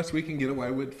wonder how much we can get away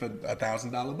with for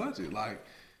 $1,000 budget. Like,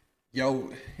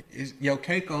 your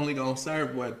cake only gonna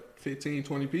serve what 15,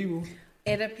 20 people.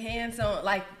 It depends on,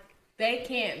 like, they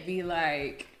can't be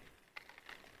like,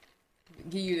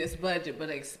 give you this budget,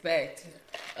 but expect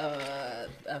a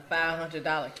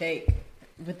 $500 cake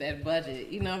with that budget.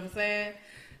 You know what I'm saying?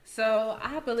 So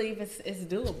I believe it's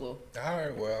doable. All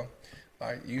right, well,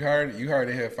 like you heard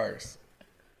it here first.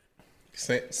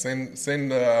 Send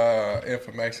the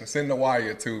information. Send the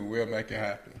wire too. We'll make it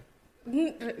happen.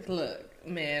 Look,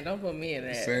 man, don't put me in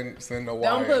that. Send the wire.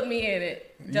 Don't put me in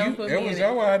it. Don't put me in it. It was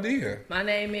your idea. My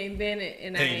name ain't Bennett,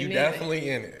 and I ain't you in definitely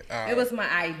it. in it. It was my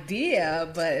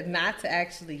idea, but not to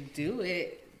actually do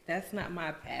it. That's not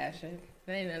my passion.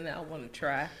 That ain't nothing I want to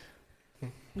try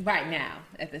right now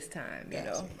at this time. You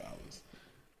know.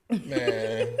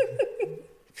 Man.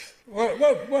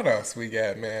 What else we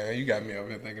got, man? You got me over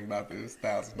here thinking about this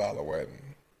 $1,000 wedding.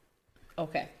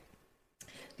 Okay.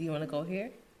 Do you want to go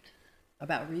here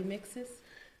about remixes?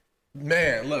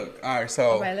 Man, look. All right,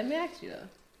 so. All right, let me ask you though.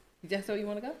 That's where you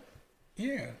want to go?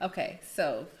 Yeah. Okay,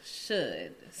 so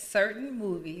should certain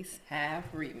movies have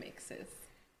remixes?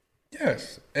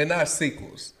 Yes, and not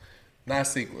sequels. Not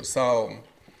sequels. So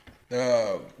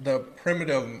the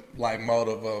primitive like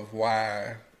motive of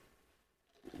where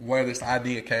this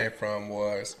idea came from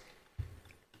was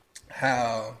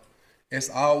how it's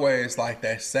always like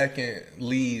that second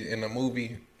lead in a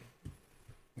movie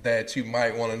that you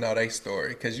might want to know their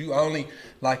story, because you only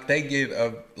like they get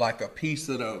a piece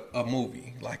of a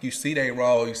movie. Like you see their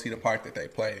role, you see the part that they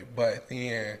play, but at the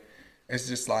end it's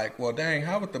just like, well, dang,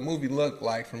 how would the movie look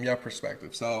like from your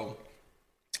perspective? So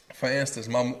for instance,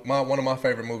 one of my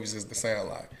favorite movies is The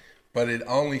Sandlot, but it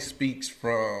only speaks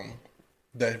from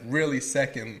the really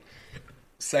second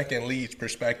lead's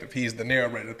perspective. He's the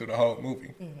narrator through the whole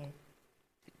movie. Mm-hmm.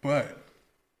 But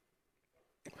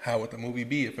how would the movie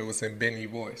be if it was in Benny's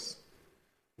voice?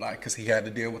 Like, because he had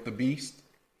to deal with the beast.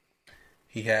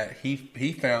 He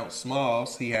found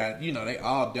Smalls. He had, they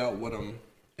all dealt with him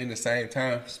in the same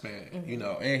time span,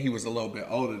 mm-hmm. And he was a little bit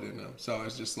older than them. So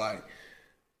it's just like,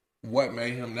 what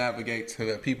made him navigate to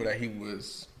the people that he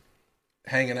was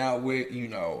hanging out with?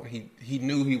 He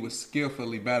knew he was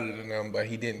skillfully better than them, but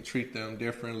he didn't treat them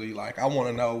differently. Like, I want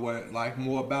to know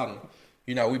more about him.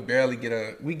 We barely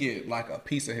get like a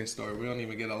piece of his story. We don't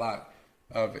even get a lot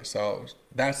of it. So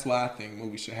that's why I think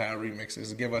movies should have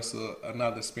remixes. Give us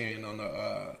another spin on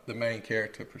the main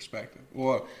character perspective,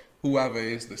 or whoever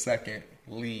is the second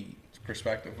lead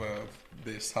perspective of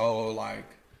this whole like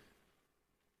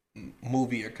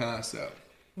movie or concept.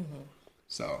 Mm-hmm.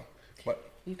 So,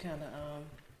 what? You kind of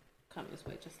come this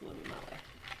way, just a little bit my way.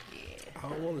 Yeah. I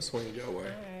don't want to swing your way.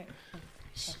 All right.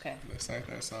 Okay. Let's ain't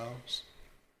that songs.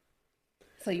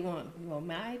 So you want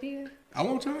my idea? I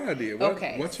want your idea.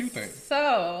 What you think?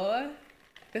 So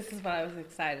this is what I was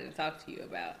excited to talk to you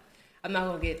about. I'm not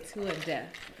gonna get too in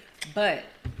depth, but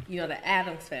the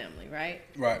Addams Family, right?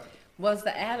 Right. Was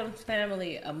the Addams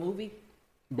Family a movie?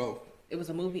 Both. It was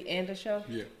a movie and a show?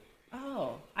 Yeah.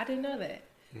 Oh, I didn't know that.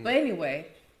 Mm-hmm. But anyway,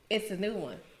 it's a new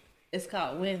one. It's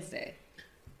called Wednesday.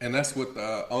 And that's with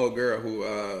the old girl who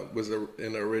was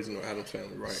in the original Addams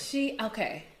Family, right?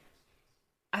 Okay.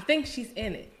 I think she's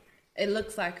in it. It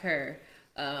looks like her.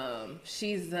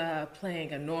 She's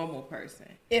playing a normal person.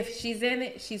 If she's in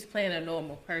it, she's playing a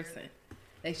normal person.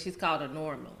 Like, she's called a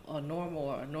normal or a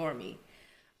normie.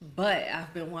 But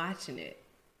I've been watching it.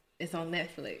 It's on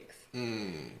Netflix.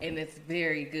 And it's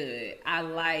very good. I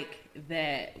like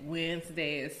that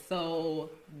Wednesday is so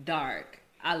dark.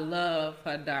 I love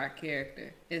her dark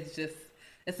character. It's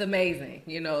amazing.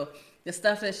 The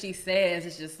stuff that she says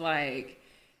is just like,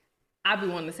 I be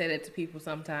wanting to say that to people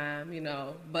sometime,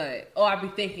 I be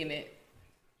thinking it.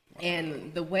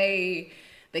 And the way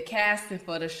the casting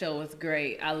for the show is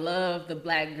great. I love the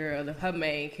black girl, her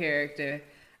main character.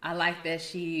 I like that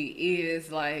she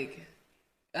is like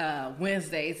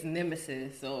Wednesday's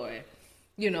nemesis, or,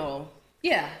 I'm going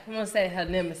to say her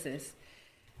nemesis.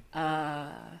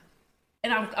 And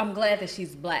I'm glad that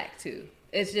she's black too.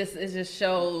 It just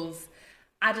shows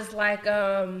I just like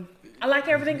I like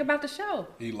everything about the show.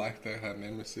 You like that her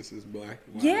nemesis is black?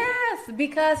 Wow. Yes,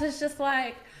 because it's just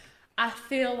like I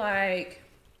feel like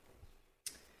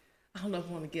I don't know if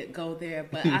I want to go there,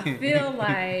 but I feel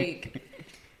like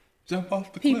Jump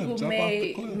off the people cliff. Jump off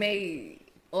the cliff. may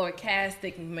or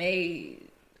casting may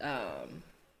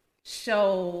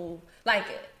show like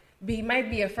might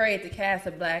be afraid to cast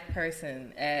a black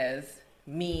person as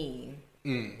mean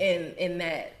in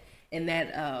that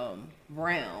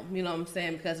realm. You know what I'm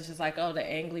saying? Because it's just like, oh, the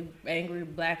angry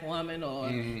black woman or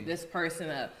this person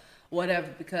or whatever.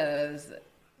 Because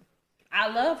I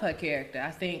love her character.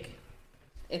 I think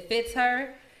it fits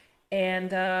her,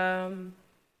 and I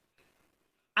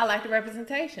like the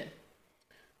representation.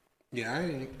 Yeah,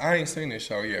 I ain't seen this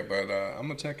show yet, but I'm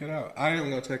gonna check it out. I am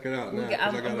gonna check it out now.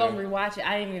 I'm gonna rewatch it.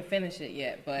 I didn't even finish it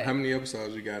yet, but how many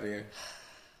episodes you got in?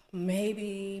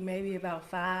 Maybe about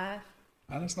 5.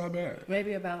 Oh, that's not bad.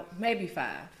 Maybe 5.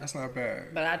 That's not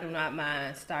bad. But I do not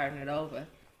mind starting it over.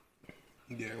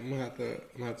 Yeah, I'm gonna have to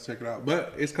check it out.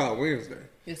 But it's called Wednesday.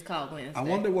 It's called Wednesday. I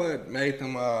wonder what made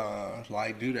them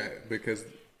like do that, because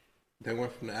they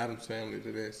went from the Addams Family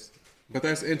to this. But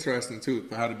that's interesting too,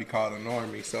 for how to be called a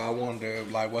normie. So I wonder,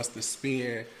 like, what's the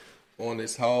spin on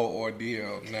this whole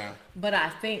ordeal now? But I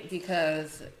think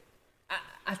because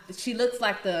she looks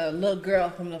like the little girl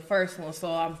from the first one, so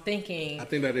I'm thinking. I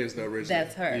think that is the original.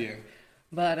 That's her. Yeah.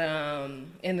 But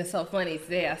and it's so funny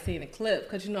today. I seen a clip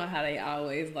because you know how they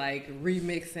always like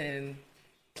remixing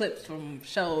clips from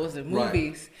shows and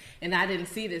movies, and I didn't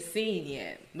see the scene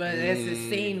yet. But there's this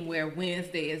scene where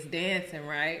Wednesday is dancing,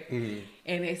 right?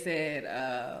 And they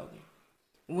said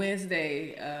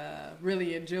Wednesday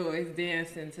really enjoys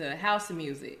dancing to house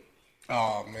music.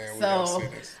 Oh man, we gotta see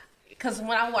this. Because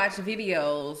when I watch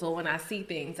videos or when I see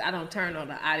things, I don't turn on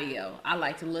the audio. I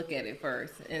like to look at it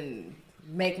first and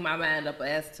make my mind up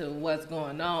as to what's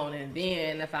going on, and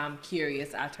then if I'm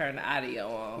curious, I turn the audio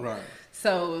on. Right.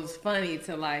 So it was funny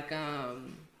to like,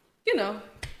 you know,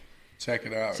 check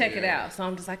it out. Check it out. So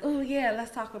I'm just like, oh yeah,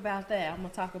 let's talk about that. I'm gonna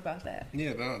talk about that.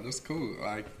 Yeah, no, that's cool.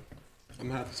 Like, I'm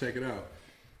gonna have to check it out.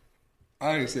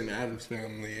 I ain't seen the Addams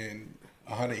Family in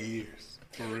 100 years,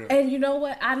 for real. And you know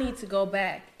what? I need to go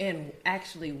back and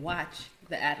actually watch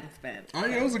the Addams Family. Oh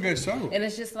yeah, it was a good show. And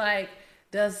it's just like,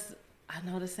 I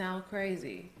know this sounds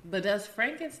crazy, but does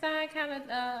Frankenstein kind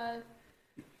of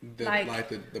like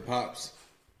the pops?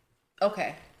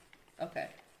 Okay.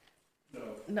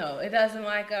 No, it doesn't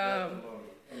like the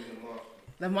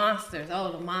monsters.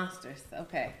 Oh, the monsters.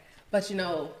 Okay. But you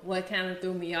know what kind of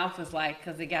threw me off is like,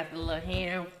 because they got the little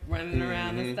hand running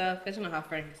around and stuff. Because you know how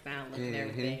Frankenstein looks and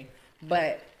everything.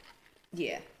 But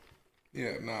yeah.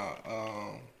 Yeah. Nah.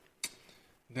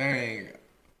 Dang.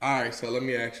 All right. So let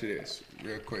me ask you this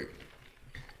real quick.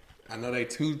 I know they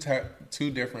two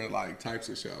different like types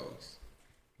of shows,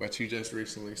 but you just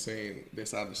recently seen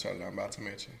this other show that I'm about to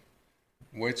mention.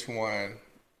 Which one,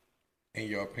 in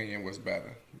your opinion, was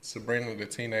better? Sabrina the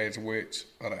Teenage Witch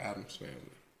or the Addams Family?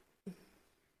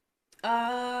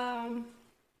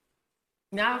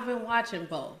 Now I've been watching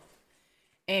both,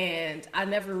 and I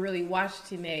never really watched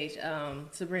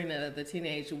Sabrina the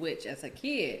Teenage Witch as a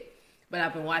kid, but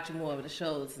I've been watching more of the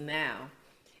shows now.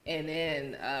 And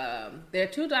then there are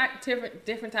two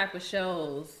different type of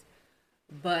shows,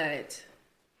 but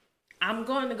I'm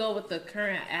going to go with the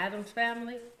current Addams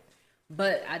Family.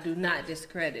 But I do not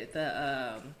discredit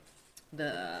the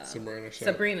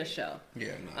Sabrina show.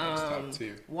 Yeah, no, it's top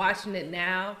tier. Watching it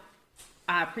now,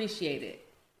 I appreciate it.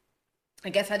 I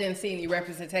guess I didn't see any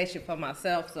representation for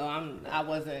myself, so I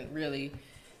wasn't really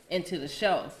into the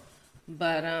show.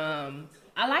 But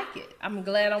I like it. I'm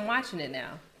glad I'm watching it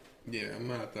now. Yeah, I'm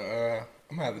gonna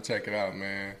have to check it out,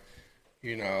 man.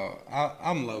 You know,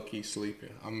 I'm low key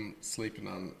sleeping. I'm sleeping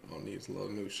on these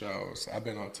little new shows. I've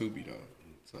been on Tubi though,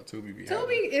 so Tubi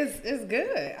is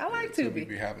good. I like Tubi. Tubi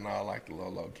be having all like the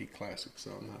little low key classics, so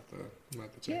I'm gonna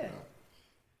have to check it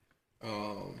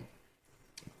out.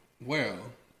 Well,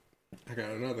 I got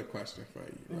another question for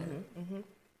you. Right?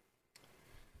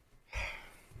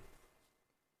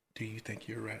 Do you think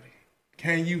you're ready?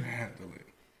 Can you handle it?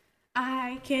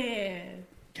 I can.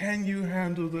 Can you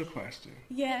handle the question?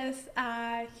 Yes,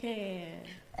 I can.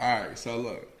 All right, so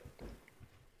look.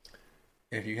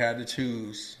 If you had to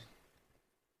choose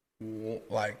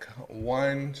like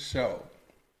one show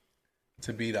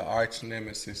to be the arch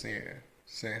nemesis in,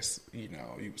 since, you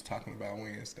know, you was talking about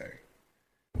Wednesday,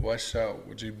 what show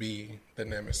would you be the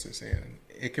nemesis in?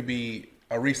 It could be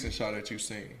a recent show that you've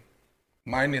seen,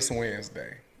 minus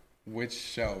Wednesday. Which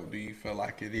show do you feel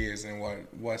like it is, and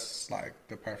what's like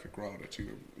the perfect role that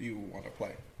you want to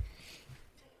play?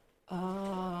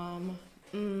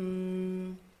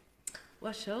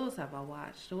 What shows have I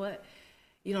watched? What?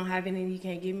 You don't have any? You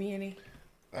can't give me any?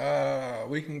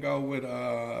 We can go with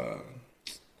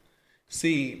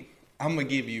see, I'm gonna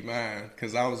give you mine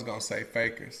because I was gonna say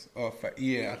Fakers or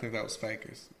yeah, I think that was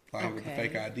Fakers, like with the Okay.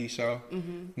 fake ID show.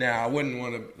 Now I wouldn't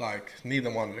want to like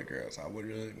neither one of the girls. I would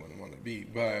really wouldn't want to be,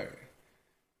 but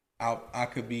I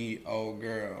could be old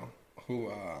girl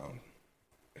who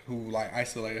like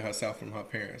isolated herself from her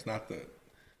parents, not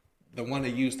the one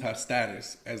that used her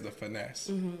status as the finesse.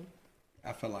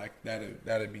 I feel like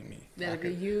that'd be me. That'd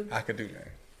be you? I could do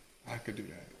that. I could do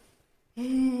that.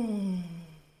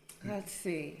 Let's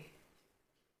see.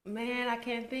 Man, I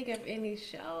can't think of any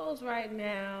shows right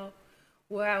now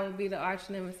where I would be the arch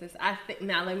nemesis. I think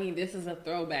now. This is a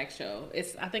throwback show.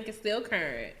 I think it's still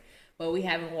current, but we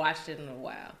haven't watched it in a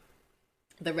while.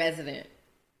 The Resident.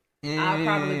 I'll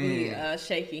probably be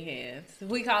Shaky Hands.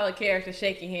 We call a character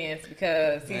Shaky Hands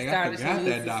because he started to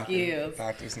lose his skills.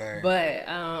 Doctor's name. But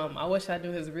I wish I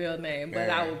knew his real name. But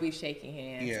Yeah. I would be Shaky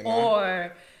Hands. Yeah, no.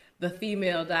 Or the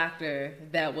female doctor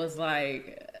that was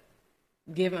like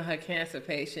giving her cancer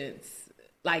patients,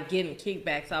 like getting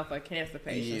kickbacks off her cancer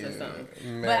patients or Yeah,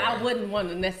 something. man. But I wouldn't want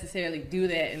to necessarily do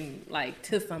that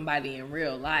to somebody in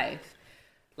real life.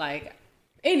 Like,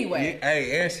 anyway.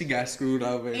 Hey, and she got screwed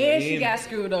over. And she got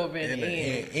screwed over in the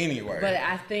end. Anyway. But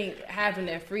I think having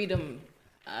that freedom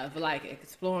of like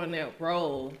exploring that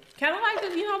role, kind of like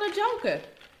the Joker.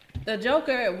 The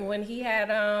Joker when he had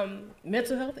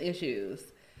mental health issues.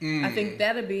 I think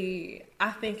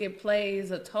I think it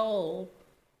plays a toll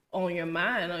on your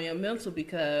mind, on your mental,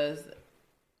 because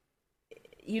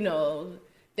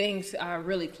things are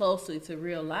really closely to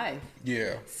real life.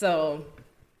 Yeah. So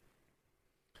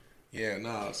Yeah,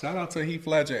 no. Shout out to Heath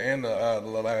Ledger and the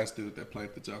last dude that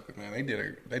played the Joker, man. They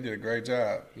did a great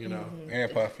job,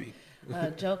 and Puffy.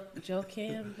 Joe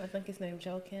Kim, I think his name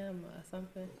Joe Kim or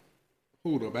something.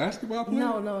 Who, the basketball player?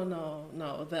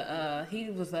 No.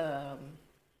 He was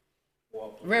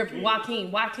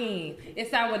Joaquin. It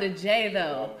started with a J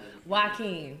though.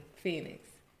 Joaquin Phoenix.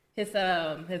 His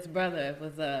brother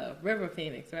was River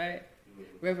Phoenix, right?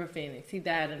 River Phoenix. He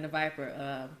died in the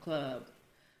Viper Club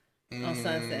on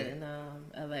Sunset in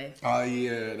L.A. Oh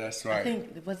yeah, that's right. I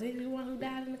think was he the one who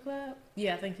died in the club?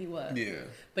 Yeah, I think he was. Yeah.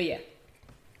 But yeah.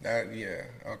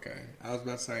 Okay. I was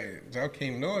about to say,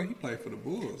 Joakim Noah, he played for the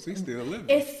Bulls. He's still living.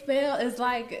 It's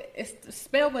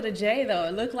spelled with a J though.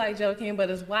 It looked like Joaquin,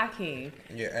 but it's Joaquin.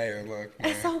 Yeah, hey, look, man.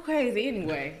 That's so crazy.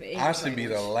 Anyway, I should be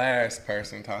the last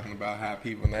person talking about how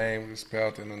people's names are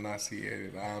spelled and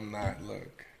enunciated. I'm not.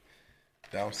 Look,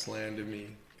 don't slander me,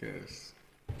 because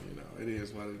it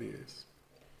is what it is.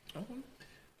 Okay.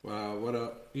 Well, what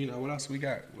up? What else we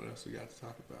got? What else we got to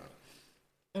talk about?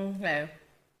 Okay.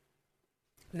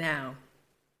 Now,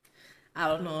 I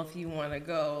don't know if you want to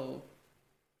go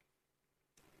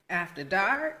after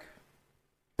dark,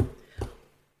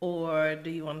 or do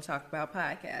you want to talk about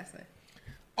podcasting?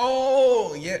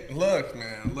 Oh, yeah. Look,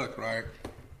 man. Look, right.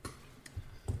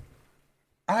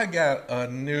 I got a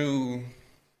new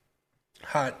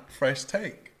hot, fresh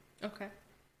take. Okay.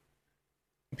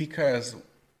 Because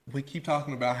we keep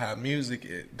talking about how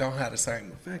music don't have the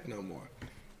same effect no more.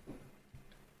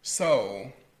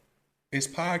 So, is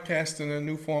podcasting a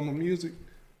new form of music?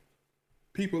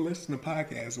 People listen to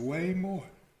podcasts way more.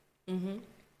 Mm-hmm.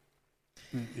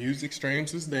 Music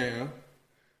streams is down.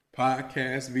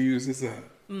 Podcast views is up.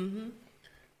 Mm-hmm.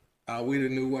 Are we the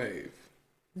new wave?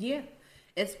 Yeah.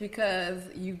 It's because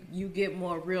you get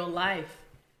more real life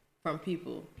from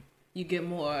people. You get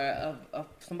more of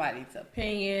somebody's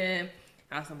opinion,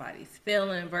 how somebody's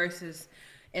feeling, versus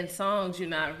in songs you're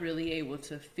not really able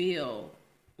to feel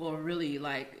or really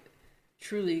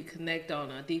truly connect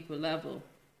on a deeper level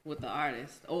with the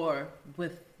artist or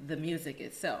with the music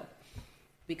itself,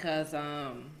 because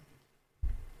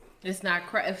it's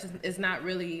not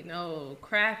really no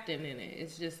crafting in it.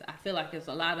 It's just, I feel like it's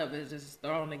a lot of it just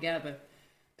thrown together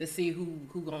to see who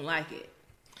gonna like it,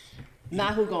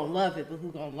 not who gonna love it, but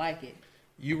who gonna like it.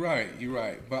 You're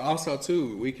right. But also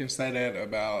too, we can say that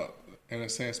about, in a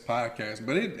sense, podcasts.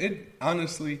 But it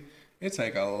honestly, it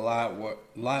take a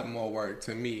lot more work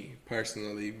to me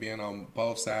personally, being on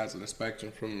both sides of the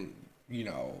spectrum, from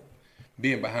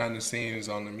being behind the scenes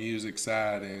on the music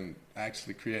side and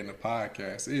actually creating a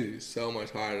podcast. It is so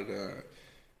much harder to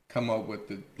come up with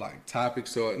the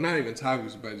topics, or not even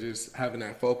topics, but just having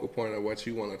that focal point of what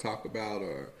you want to talk about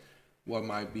or what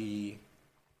might be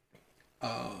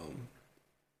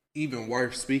even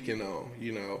worth speaking on,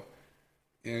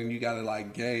 and you gotta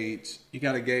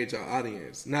gauge your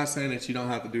audience. Not saying that you don't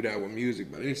have to do that with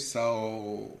music, but it's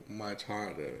so much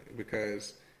harder,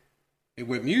 because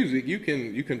with music, you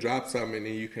can drop something and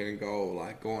then you can go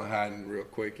and hiding real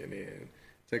quick and then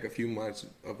take a few months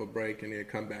of a break and then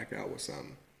come back out with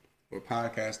something. With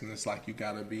podcasting, it's like you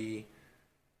gotta be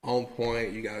on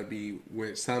point. You gotta be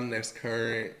with something that's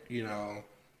current.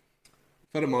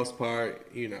 For the most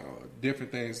part,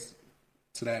 different things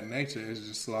to that nature. It's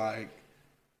just like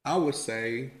I would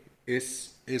say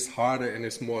it's harder and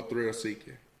it's more thrill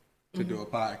seeking to do a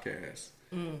podcast.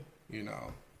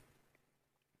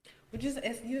 Would you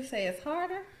say it's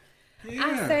harder? Yeah.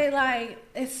 I say like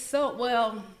it's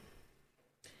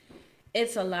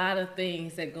a lot of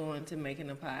things that go into making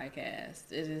a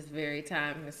podcast. It is very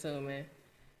time consuming.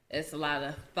 It's a lot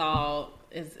of thought.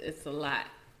 It's a lot.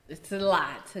 It's a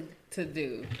lot to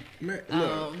do. Man,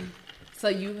 look. So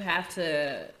you have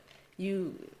to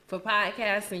for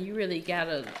podcasting, you really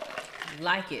gotta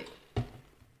like it.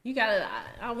 You gotta.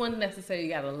 I wouldn't necessarily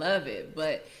gotta love it,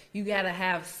 but you gotta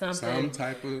have something Some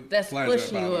type of that's pleasure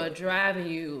pushing you about or it. driving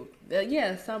you.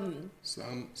 Some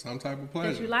type of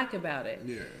pleasure that you like about it.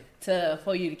 Yeah.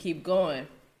 For you to keep going,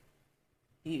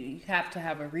 you have to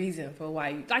have a reason for why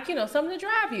you something to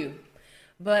drive you.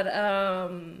 But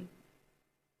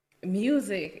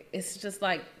music, it's just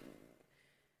like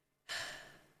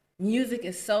music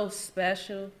is so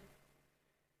special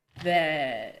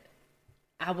that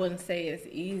I wouldn't say it's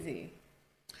easy.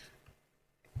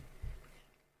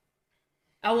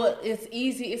 It's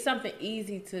easy. It's something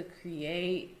easy to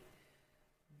create,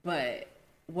 but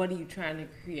what are you trying to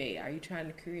create? Are you trying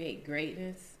to create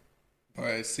greatness?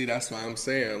 But see, that's why I'm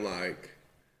saying, like,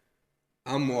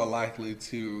 I'm more likely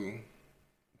to.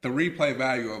 The replay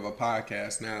value of a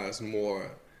podcast now is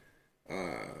more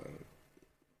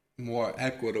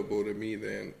equitable to me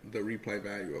than the replay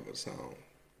value of a song,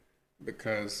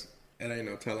 because it ain't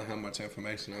no telling how much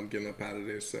information I'm getting up out of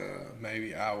this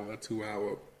maybe hour, 2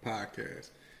 hour podcast.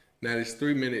 Now this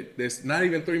 3 minute, this not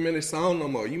even 3 minute song no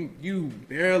more. You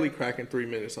barely cracking 3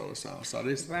 minutes on a song. So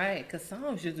this Right, because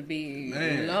songs used to be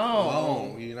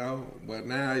long, But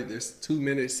now this 2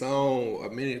 minute song, a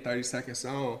minute 30-second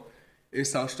song,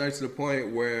 it's so straight to the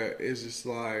point where it's just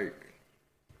like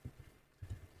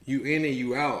you in and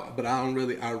you out. But I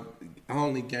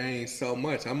only gain so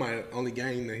much. I might only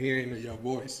gain the hearing of your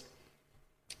voice.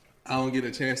 I don't get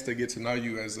a chance to get to know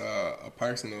you as a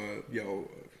person or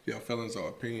your feelings or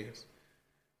opinions.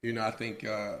 I think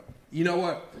you know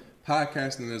what?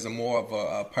 Podcasting is more of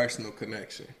a personal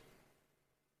connection.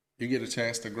 You get a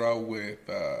chance to grow with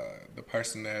the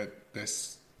person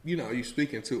that's you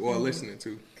speaking to or listening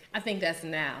to. I think that's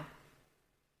now.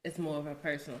 It's more of a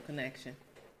personal connection.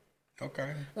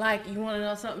 Okay. Like, you want to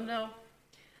know something though?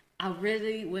 I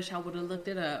really wish I would have looked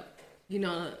it up.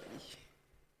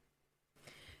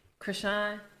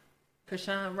 Krishan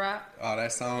Rock. Oh,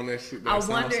 that song I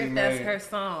wonder if that's her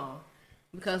song,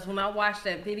 because when I watched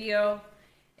that video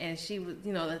and she was,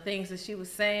 the things that she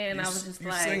was saying, I was just you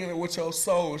like, singing it with your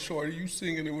soul, shorty. You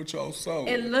singing it with your soul.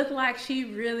 it looked like she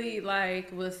really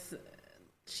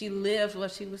she lived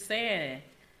what she was saying.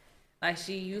 Like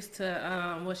she used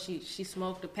to, she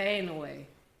smoked the pain away.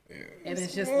 Yeah. And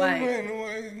it's just like,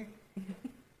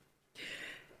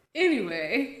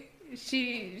 anyway,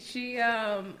 she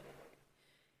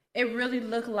it really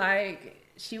looked like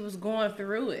she was going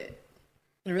through it.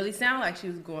 It really sounded like she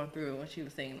was going through it when she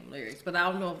was singing them lyrics. But I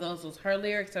don't know if those was her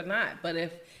lyrics or not. But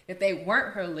if they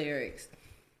weren't her lyrics,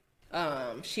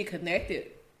 she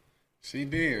connected. She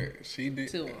did.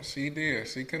 To him. She did.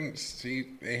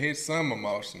 It hit some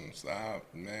emotions.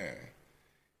 Man.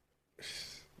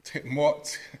 More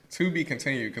to be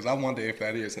continued, because I wonder if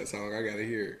that is that song. I gotta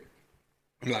hear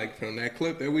it. Like from that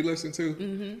clip that we listened to.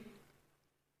 Mm-hmm.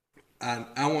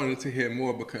 I wanted to hear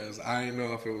more because I didn't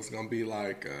know if it was gonna be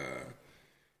like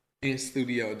in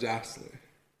studio Jocelyn.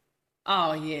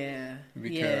 Oh yeah,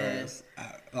 because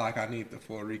I need the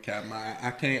full recap. I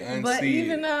can't unsee. But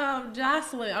even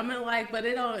Jocelyn, I mean, like, but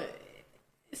it don't.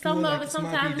 Some of it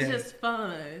sometimes it's just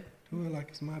fun. Do it like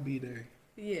it's my B-day.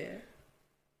 Yeah.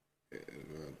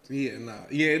 Yeah,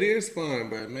 yeah, it is fun,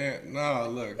 but man,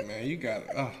 look, man, you got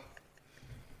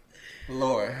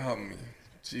Lord help me,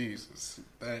 Jesus,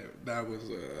 that was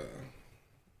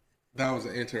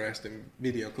an interesting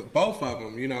video clip, both of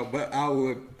them, but I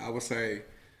would say,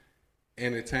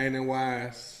 entertaining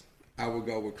wise, I would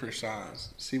go with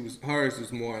Krishan's. Hers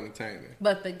was more entertaining.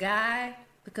 But the guy,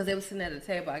 because they were sitting at a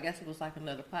table, I guess it was like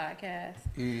another podcast,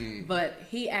 but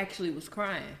he actually was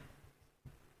crying.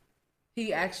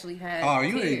 He actually had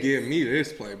you tears. didn't give me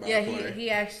this play-by-play. Yeah, he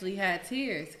actually had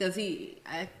tears because he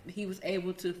was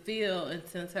able to feel and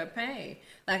sense her pain.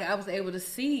 Like, I was able to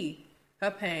see her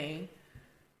pain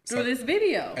through this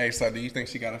video. Hey, so do you think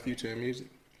she got a future in music?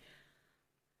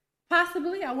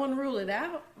 Possibly, I wouldn't rule it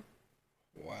out.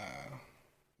 Wow.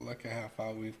 Look at how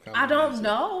far we've come. I don't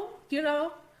know.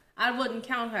 I wouldn't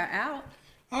count her out.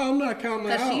 I'm not counting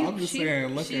her 'Cause out. I'm just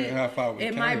saying, look at how far we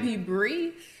came. It might be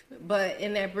brief, but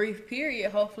in that brief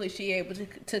period, hopefully she able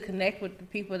to connect with the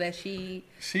people that she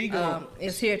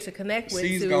is here to connect with.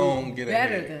 She's to gonna get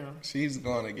better ahead. them. She's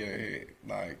gonna get ahead.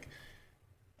 Like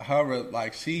her,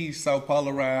 like she's so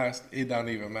polarized, it don't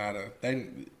even matter.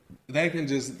 They can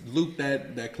just loop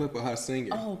that clip of her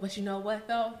singing. Oh, but you know what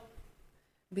though?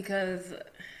 Because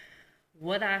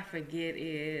what I forget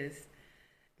is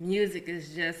music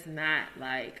is just not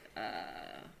like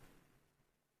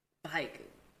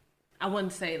I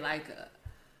wouldn't say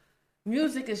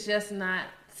music is just not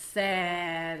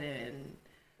sad and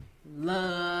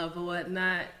love or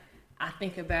whatnot. I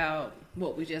think about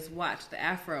what we just watched, the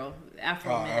Afro Man.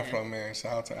 Afro Man.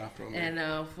 Shout out to Afro Man.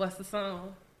 And what's the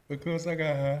song? Because I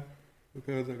got high.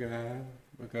 Because I got high.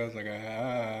 Because I got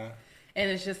high. And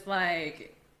it's just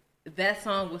like, that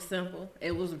song was simple.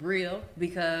 It was real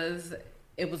because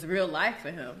it was real life for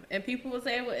him. And people is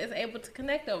able to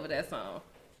connect over that song.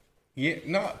 Yeah,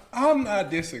 no, I'm not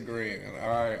disagreeing. All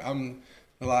right, I'm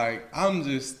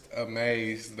just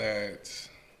amazed that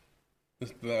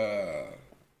the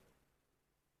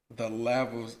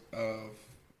levels of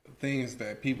things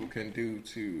that people can do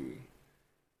to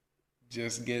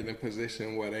just get in a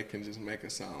position where they can just make a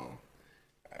song.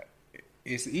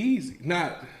 It's easy.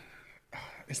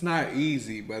 It's not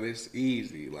easy, but it's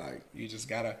easy. Like you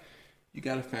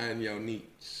gotta find your niche.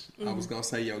 Mm-hmm. I was gonna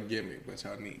say your gimmick, but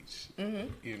your niche.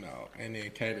 Mm-hmm. And then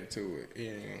cater to it.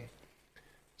 And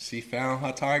she found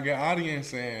her target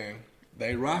audience, and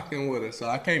they rocking with her. So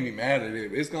I can't be mad at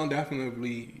it. It's gonna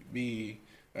definitely be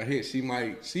a hit. She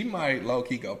might low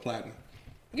key go platinum.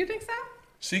 You think so?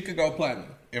 She could go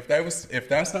platinum if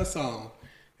that's her song.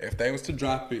 If they was to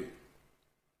drop it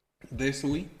this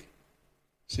week,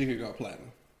 she could go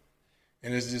platinum.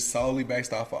 And it's just solely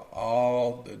based off of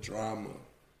all the drama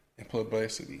and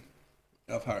publicity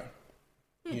of her.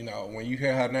 When you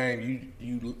hear her name,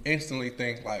 you instantly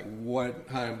think like, what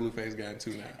her and Blueface got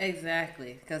into now?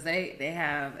 Exactly, because they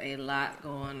have a lot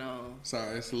going on. So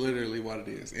it's literally what it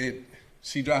is.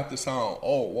 She dropped the song.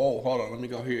 Oh, whoa, hold on, let me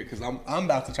go hear it because I'm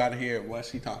about to try to hear what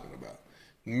she talking about.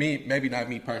 Maybe not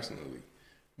me personally,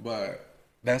 but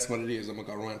that's what it is. I'm gonna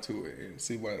go run to it and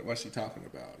see what she talking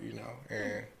about,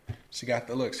 And she got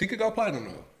the look. She could go platinum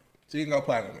though. She can go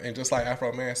platinum. And just like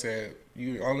Afro Man said,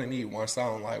 you only need one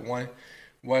song. Like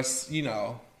what's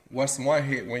one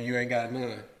hit when you ain't got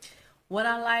none? What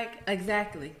I like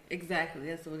exactly.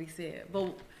 That's what he said.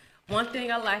 But one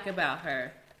thing I like about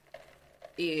her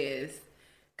is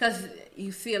because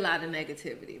you see a lot of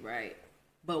negativity, right?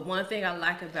 But one thing I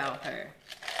like about her,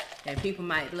 and people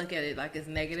might look at it like it's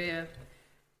negative,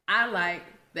 I like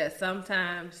that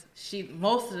sometimes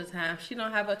most of the time, she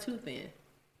don't have a tooth in.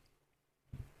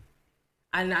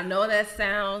 And I know that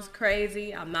sounds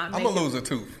crazy. I'm gonna lose a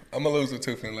tooth. I'm gonna lose a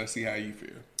tooth, and let's see how you feel.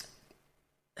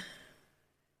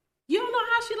 You don't know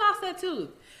how she lost that tooth,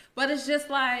 but it's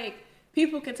just like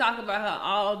people can talk about her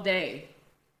all day,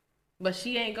 but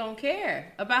she ain't gonna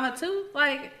care about her tooth.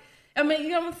 Like, I mean, you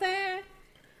know what I'm saying?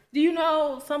 Do you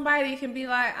know somebody can be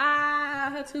like,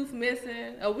 her tooth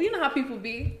missing? Oh, you know how people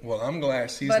be. Well, I'm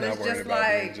glad she's not worried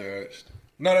about being judged.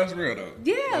 No, that's real though.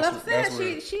 Yeah, that's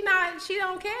saying. She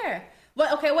don't care.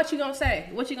 But okay, what you gonna say?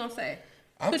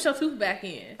 Put your tooth back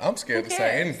in. I'm scared to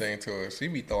say anything to her. She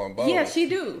be throwing balls. Yeah, she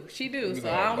do. So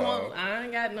I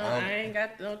ain't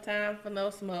got no time for no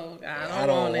smoke. I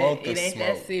don't want it. It ain't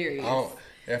that serious.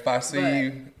 If I see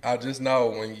you, I just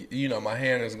know when my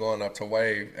hand is going up to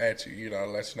wave at you.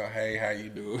 Let you know, hey, how you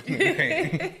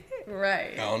doing?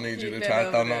 Right. I don't need you to try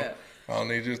to throw I don't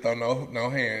need you to throw no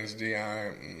hands, G.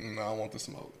 I want the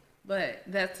smoke. But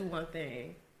that's one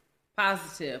thing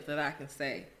positive that I can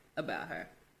say about her.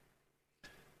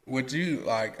 Would you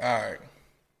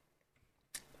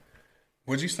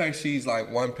would you say she's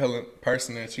like one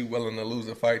person that you willing to lose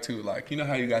a fight to? Like,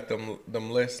 how you got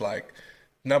them lists? Like,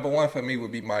 number one for me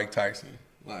would be Mike Tyson.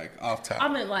 Like, off top. I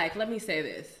mean, let me say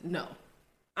this. No,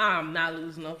 I'm not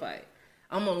losing no fight.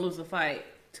 I'm gonna lose a fight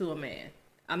to a man.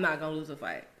 I'm not gonna lose a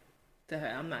fight to her.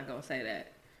 I'm not gonna say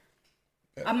that.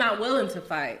 I'm not willing to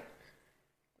fight.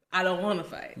 I don't want to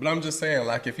fight. But I'm just saying,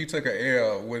 like, if you took an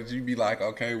L, would you be like,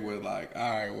 okay with like, all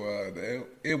right, well,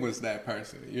 it was that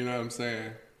person. You know what I'm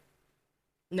saying?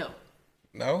 No.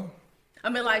 No? I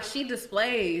mean, like, she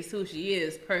displays who she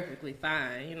is perfectly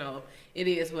fine. It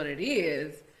is what it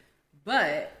is.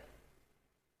 But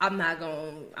I'm not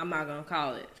gonna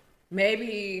call it.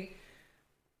 Maybe,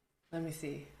 let me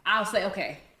see. I'll say,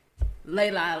 okay,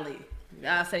 Layla Ali.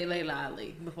 I'll say Layla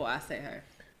Ali before I say her.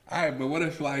 All right, but what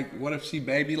if she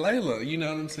baby Layla? You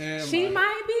know what I'm saying? She Like,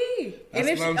 might be. And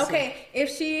that's if what she, I'm saying. if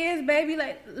she is baby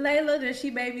Layla, then she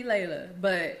baby Layla.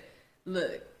 But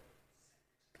look,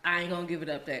 I ain't gonna give it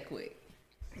up that quick.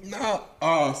 No.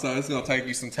 Oh, so it's gonna take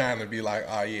you some time to be like,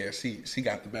 oh yeah, she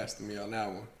got the best of me on that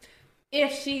one.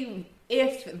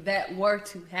 If that were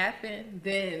to happen,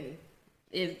 then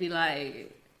it'd be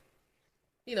like,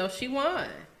 she won.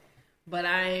 But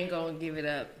I ain't gonna give it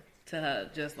up to her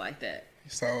just like that.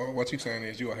 So what you saying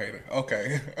is you a hater?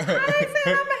 Okay. I ain't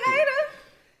saying I'm a hater.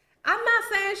 I'm not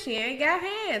saying she ain't got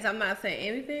hands. I'm not saying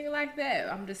anything like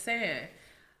that. I'm just saying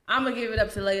I'm gonna give it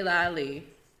up to Layla Ali.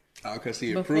 Oh, because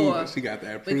she approved. She got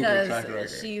that approved track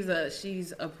record.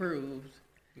 She's approved.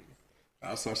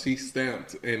 Oh, so she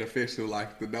stamped an official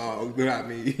like the dog. Not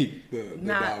me. The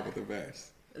dog with the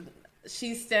vest.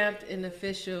 She stamped an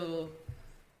official,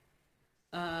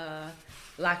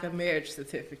 like a marriage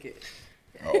certificate.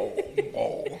 Oh.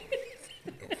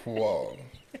 Whoa.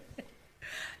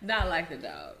 Not like the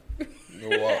dog.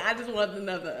 Whoa. I just want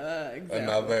another example.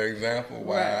 Another example.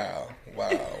 Wow.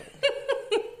 Right. Wow.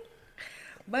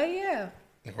 But yeah.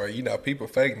 Well, people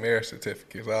fake marriage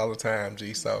certificates all the time,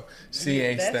 G. So she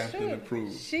ain't stamped and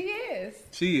approved. She is.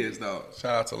 She is though.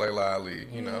 Shout out to Layla Ali.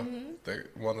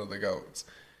 One of the goats.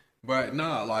 But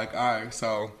no, like, all right.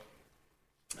 So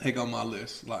here go my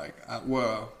list. Like,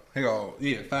 here go.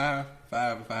 Yeah, five.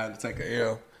 If I had to take a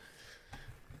L.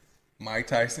 Mike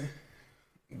Tyson,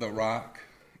 The Rock,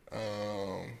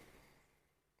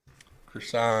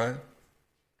 Krishan.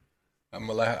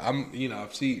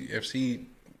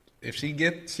 If she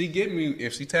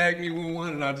tag me with one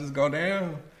and I just go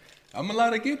down, I'm gonna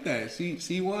let her get that.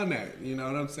 She won that. You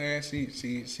know what I'm saying?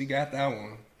 She got that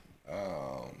one.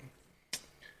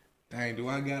 Dang, do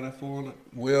I got a phone?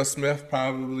 Will Smith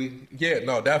probably. Yeah,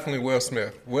 no, definitely Will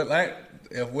Smith.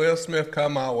 If Will Smith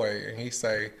come my way and he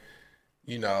say,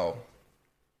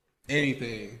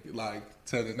 anything like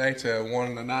to the nature of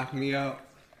wanting to knock me out,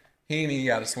 he ain't even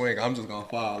got to swing. I'm just gonna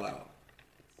fall out.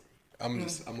 I'm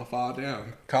gonna fall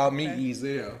down. Call me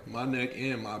Ezel, my neck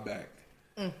and my back.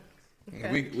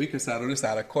 Okay. We can settle this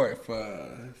out of court for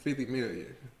 $50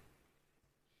 million.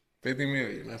 $50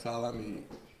 million. That's all I need.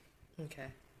 Okay.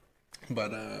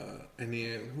 But and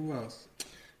then who else?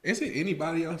 Is there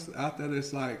anybody else out there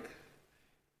that's like,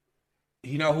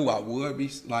 who I would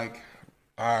be like,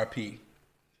 R.I.P.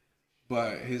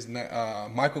 But his name,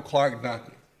 Michael Clark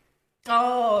Duncan.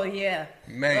 Oh yeah.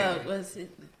 Man.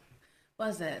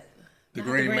 What's that? The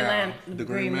Green Mile. The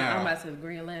Green Mile. I'm about to say the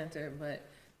Green Lantern, but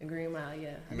the Green Mile,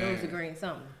 yeah. I know it was the Green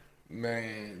something.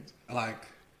 Man, like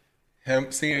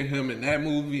seeing him in that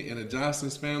movie in a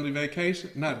Johnson's Family Vacation,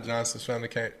 not Johnson's Family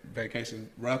Vacation,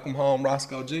 Welcome Home,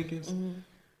 Roscoe Jenkins. Mm-hmm.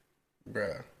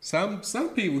 Bruh, some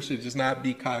people should just not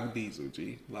be Cog Diesel,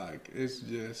 G. Like, it's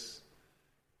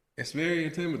very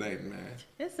intimidating, man.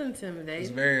 It's intimidating.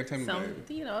 It's very intimidating.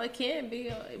 It can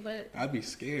be, but I'd be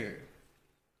scared.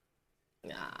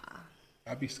 Nah.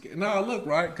 I'd be scared. No, look,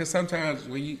 right? Because sometimes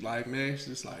when you, like, man, it's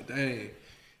just like, dang.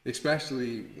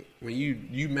 Especially when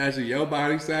you measure your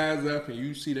body size up and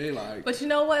you see they like. But you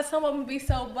know what? Some of them be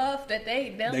so buff that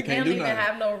they don't even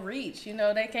have no reach.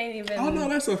 They can't even. Oh no,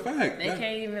 that's a fact. They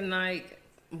can't even like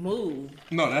move.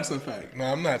 No, that's a fact. No,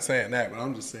 I'm not saying that, but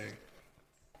I'm just saying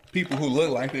people who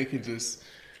look like they can just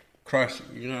crush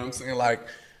you. You know what I'm saying? Like,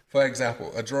 for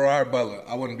example, a Gerard Butler,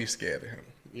 I wouldn't be scared of him.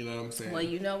 You know what I'm saying? Well,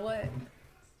 you know what?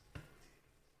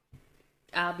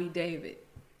 I'll be David,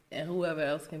 and whoever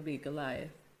else can be Goliath.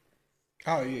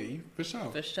 Oh yeah, for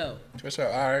sure. For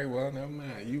sure. All right, well, never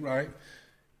mind. You right.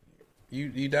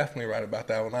 You definitely right about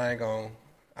that one. I ain't gonna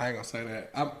say that.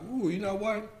 You know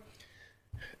what?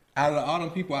 Out of all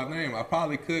them people I named, I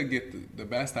probably could get the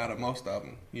best out of most of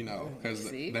them.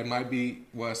 Because they might be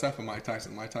except for Mike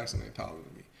Tyson. Mike Tyson ain't taller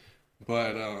than me,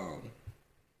 but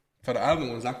for the other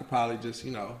ones, I could probably just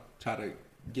try to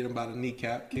get them by the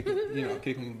kneecap, kick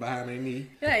them behind their knee.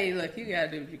 Hey, look, you gotta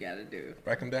do what you gotta do.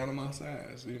 Break them down to my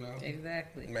size,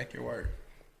 Exactly. Make it work,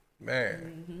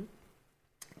 man.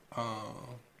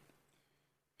 Mm-hmm.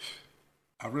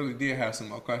 I really did have some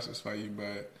more questions for you,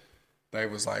 but they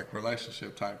was like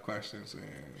relationship type questions. And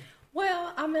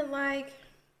well, I mean, like,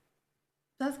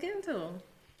 let's get into them.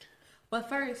 But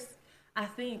first, I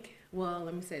think. Well,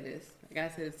 let me say this. I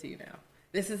gotta say this to you now.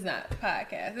 This is not a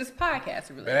podcast. This is podcast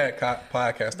related. Bad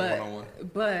podcast 101.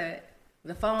 But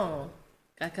the phone,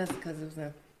 because it was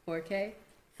in 4K.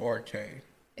 4K.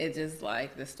 It just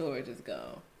like the storage is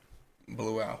gone.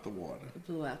 Blew out the water.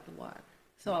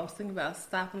 So I was thinking about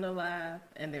stopping the live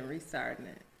and then restarting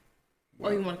it.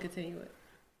 Or you want to continue it?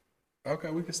 Okay,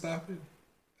 we can stop it.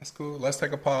 That's cool. Let's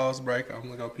take a pause break. I'm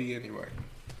gonna go pee anyway.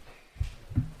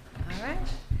 All right.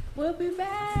 We'll be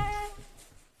back.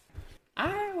 All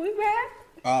right, we back.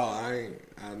 Oh, I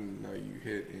know you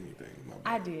hit anything. My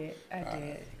I bad. did.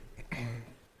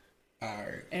 All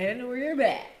right. And we're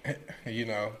back. You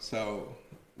know, so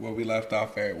where we left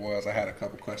off at was I had a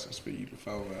couple questions for you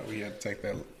before we had to take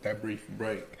that brief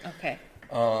break. Okay.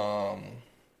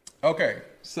 Okay,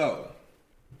 so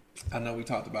I know we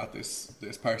talked about this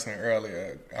person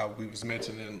earlier. We was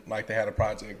mentioning like they had a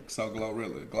project. So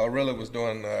Glorilla was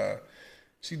doing.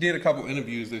 She did a couple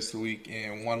interviews this week,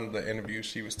 and one of the interviews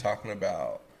she was talking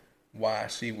about why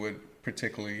she would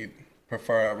particularly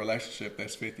prefer a relationship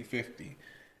that's 50-50.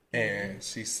 And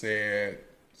she said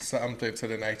something to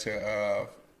the nature of,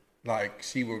 like,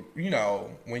 she would, you know,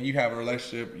 when you have a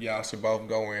relationship, y'all should both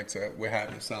go into, we're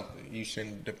having something. You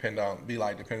shouldn't dependent on the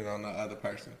other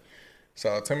person.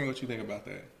 So tell me what you think about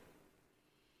that.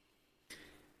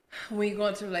 When you go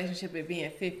into a relationship, it being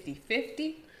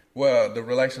 50-50. Well, the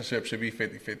relationship should be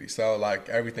 50-50. So, like,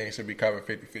 everything should be covered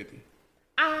 50-50.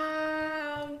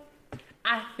 I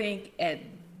think at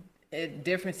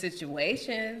different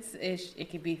situations, it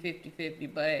can be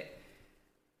 50-50, but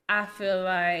I feel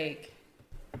like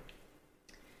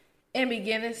in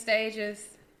beginning stages,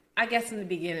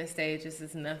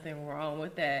 there's nothing wrong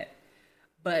with that.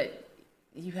 But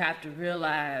you have to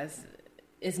realize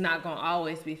it's not going to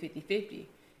always be 50-50.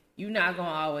 You're not going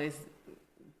to always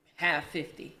have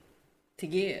 50 to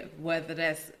give, whether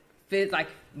that's like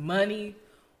money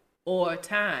or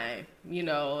time. You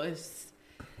know,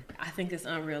 I think it's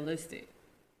unrealistic.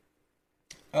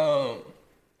 Well,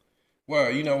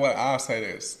 you know what? I'll say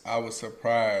this. I was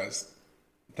surprised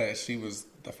that she was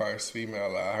the first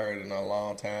female I heard in a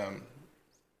long time,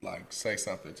 like, say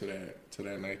something to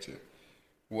that nature,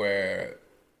 where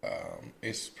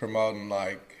it's promoting,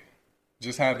 like,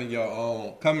 just having your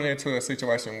own, coming into a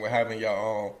situation where having your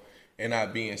own and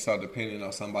not being so dependent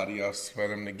on somebody else for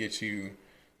them to get you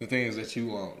the things that you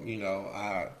want. You know,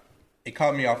 it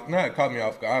caught me off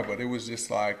guard, but it was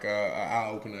just like an eye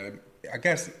opener. I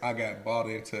guess I got bought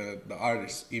into the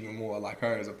artist even more, like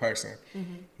her as a person,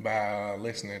 by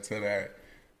listening to that.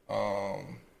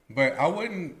 But I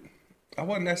wouldn't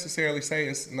necessarily say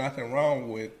it's nothing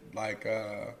wrong with, like,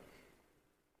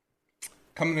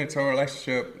 coming into a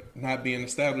relationship not being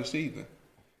established either.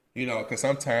 You know, because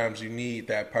sometimes you need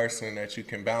that person that you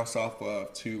can bounce off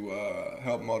of to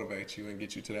help motivate you and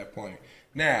get you to that point.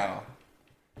 Now,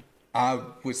 I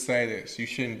would say this: you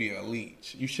shouldn't be a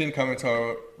leech. You shouldn't come into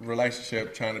a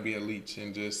relationship trying to be a leech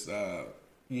and just,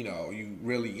 you know, you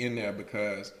really in there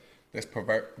because this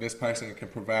person can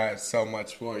provide so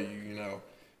much for you. You know,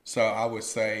 so I would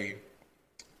say,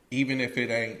 even if it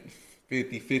ain't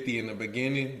 50-50 in the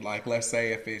beginning, like, let's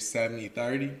say if it's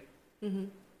 70-30.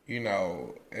 You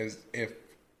know, as if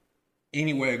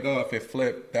any way it go, if it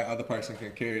flipped, that other person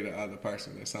can carry the other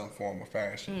person in some form or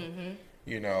fashion.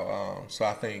 You know, so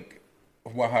I think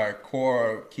what her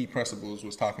core key principles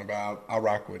was talking about, I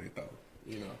rock with it though.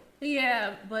 You know.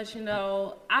 Yeah, but you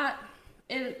know,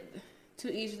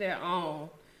 to each their own.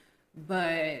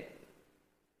 But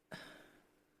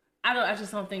I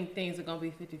just don't think things are gonna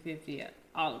be 50-50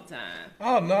 all the time.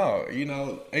 Oh no, you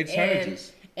know, it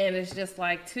changes. And it's just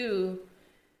like too.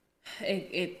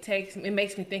 It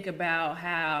makes me think about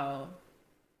how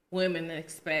women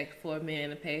expect for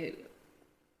men to pay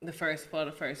for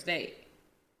the first date.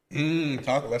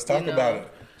 Let's talk about it.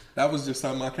 That was just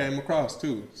something I came across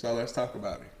too. So let's talk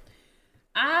about it.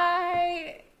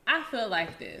 I feel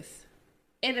like this.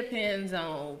 It depends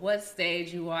on what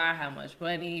stage you are, how much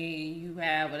money you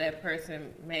have, or that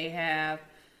person may have.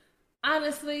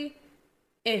 Honestly,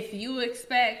 if you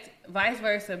expect, vice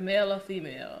versa, male or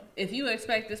female, if you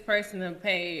expect this person to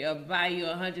pay or buy you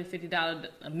 $150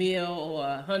 a meal or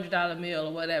 $100 meal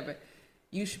or whatever,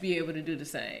 you should be able to do the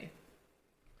same.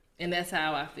 And that's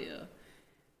how I feel.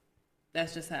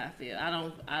 That's just how I feel.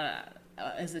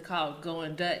 Is it called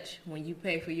going Dutch? When you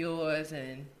pay for yours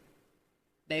and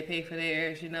they pay for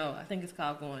theirs, you know, I think it's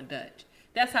called going Dutch.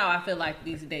 That's how I feel like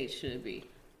these dates should be.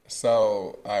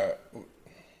 So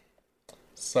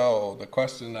the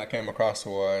question I came across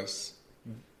was,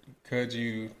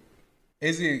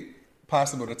 is it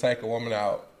possible to take a woman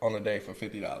out on a date for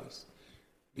 $50?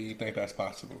 Do you think that's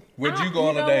possible? Would you go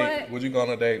on a date? Would you go on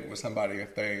a date with somebody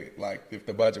if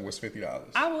the budget was $50?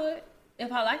 I would,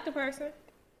 if I like the person.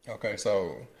 Okay,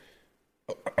 so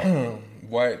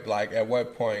at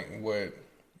what point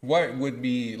what would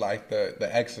be like the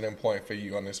exiting point for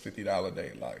you on this $50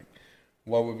 date? Like,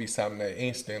 what would be something that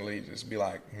instantly just be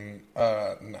like,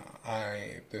 nah, I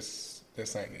ain't, this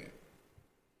ain't it?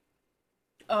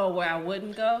 Oh, where I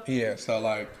wouldn't go? Yeah. So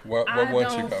like, where I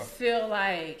would you don't go? feel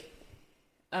like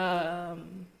I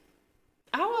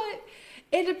would.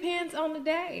 It depends on the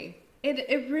day.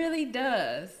 It really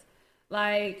does.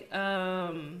 Like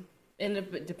and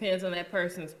it depends on that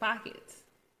person's pockets.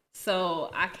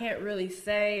 So I can't really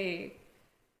say.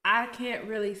 I can't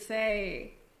really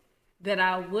say that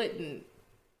I wouldn't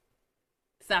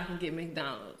stop and get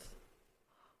McDonald's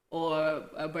or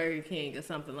a Burger King or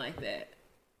something like that.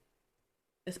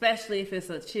 Especially if it's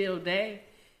a chill day.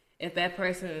 If that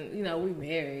person, we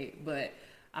married, but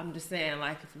I'm just saying,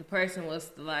 like, if the person was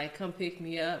to, like, come pick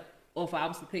me up, or if I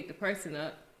was to pick the person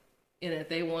up, and if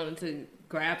they wanted to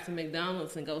grab some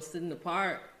McDonald's and go sit in the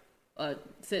park, or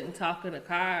sit and talk in the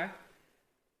car,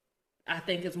 I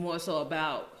think it's more so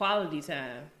about quality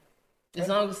time. As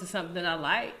long as it's something that I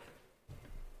like.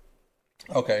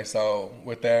 Okay, so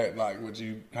with that, like, would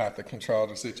you have to control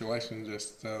the situation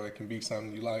just so it can be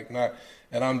something you like? Not,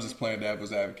 and I'm just playing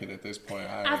devil's advocate at this point.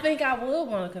 I think I would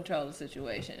want to control the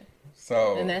situation.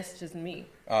 So, and that's just me.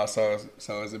 So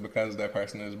is it because that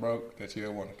person is broke that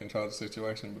you want to control the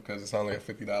situation because it's only a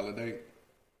 $50 date?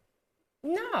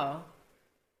 No,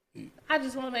 I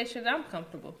just want to make sure that I'm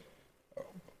comfortable.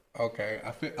 Okay,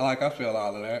 I feel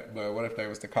all of that, but what if they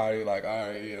was to call you like, all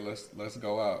right, yeah, let's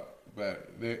go out.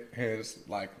 But here's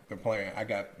like the plan. I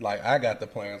got the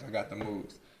plans. I got the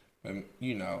moves, and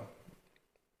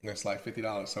it's like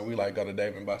 $50. So we like go to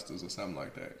Dave and Buster's or something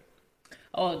like that.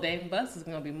 Oh, Dave and Buster's is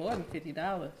gonna be more than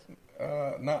 $50.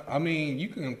 No, I mean you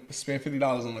can spend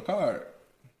 $50 on the card.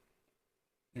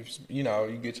 You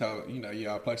get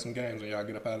y'all play some games and y'all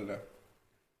get up out of there.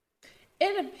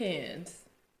 It depends.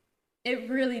 It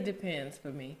really depends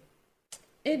for me.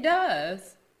 It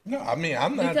does. No, I mean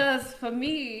I'm not, because for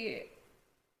me,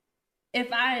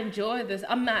 if I enjoy this,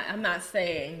 I'm not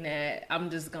saying that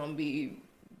I'm just gonna be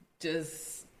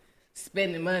just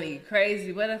spending money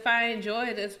crazy. But if I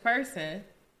enjoy this person,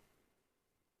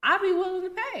 I'll be willing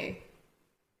to pay.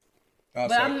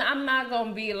 But I'm not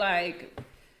gonna be like,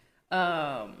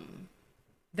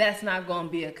 that's not gonna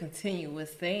be a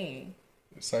continuous thing.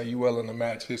 So you willing to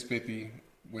match his 50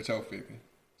 with your 50?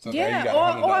 So yeah, now you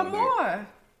got or $100 more.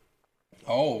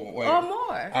 Oh, wait. Or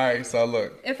more. All right, so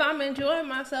look. If I'm enjoying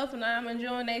myself and I'm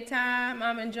enjoying their time,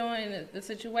 I'm enjoying the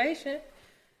situation.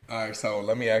 All right, so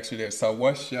let me ask you this. So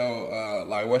what's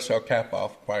your cap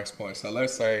off price point? So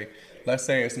let's say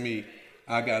it's me.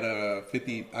 I got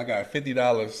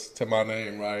 $50 to my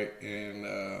name, right? And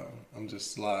I'm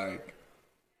just like,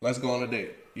 let's go on a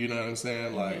date. You know what I'm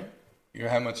saying? Like,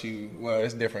 how much well,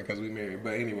 it's different because we married.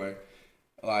 But anyway,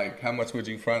 like, how much would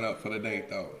you front up for the date,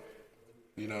 though?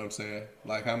 You know what I'm saying?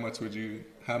 Like, how much would you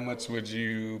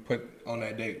put on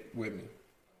that date with me?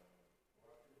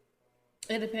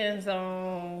 It depends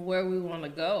on where we want to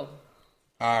go.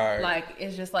 All right. Like,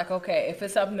 it's just like, okay, if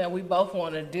it's something that we both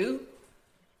want to do,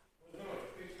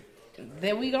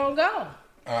 then we gonna go.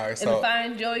 All right. So, and if I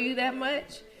enjoy you that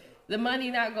much, the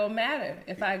money not gonna matter.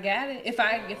 If I got it, if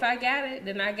I got it,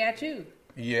 then I got you.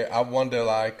 Yeah, I wonder,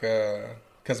 like,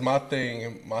 cause my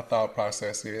thought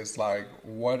process is like,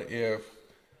 let's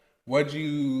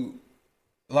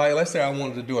say I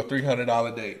wanted to do a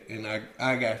 $300 date and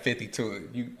I got 50 to it.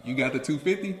 You got the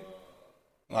 250?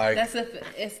 Like, that's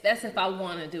if I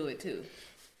want to do it too.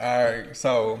 All right,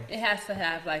 so it has to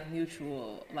have like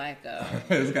mutual, like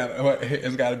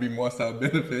it's got to be more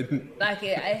self-benefiting. Like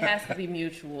it has to be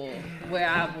mutual where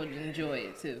I would enjoy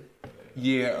it too.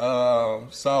 Yeah.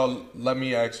 So let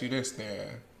me ask you this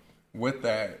then. With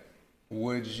that,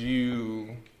 would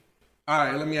you? All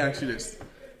right. Let me ask you this.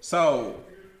 So,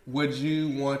 would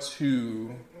you want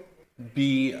to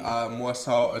be more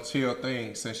so a chill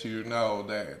thing since you know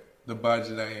that the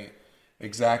budget ain't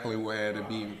exactly where to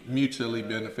be mutually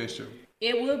beneficial?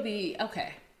 It will be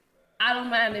okay. I don't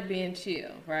mind it being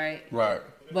chill, right? Right.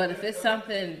 But if it's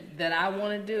something that I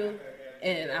want to do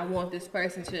and I want this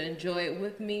person to enjoy it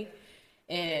with me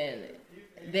and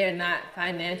they're not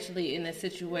financially in a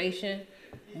situation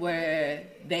where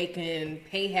they can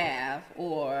pay half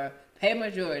or pay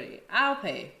majority, I'll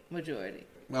pay majority.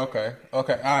 Okay. All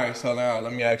right. So now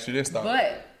let me ask you this though.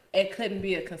 But it couldn't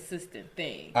be a consistent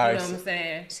thing. You know what I'm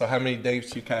saying? So how many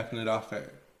dates you capping it off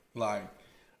at? Like,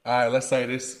 all right, let's say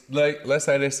this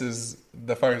is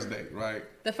the first date, right?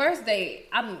 The first date,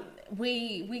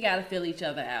 we gotta feel each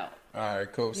other out. All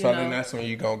right, cool. So then that's when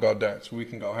you gonna go Dutch. We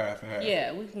can go half and half.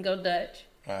 Yeah, we can go Dutch.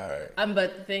 All right.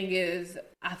 But the thing is,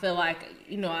 I feel like,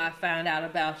 I found out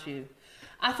about you.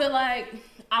 I feel like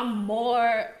I'm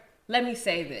more, let me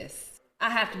say this. I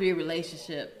have to be in a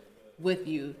relationship with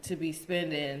you to be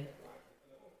spending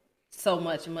so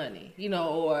much money,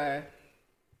 or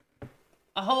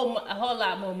a whole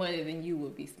lot more money than you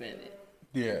would be spending.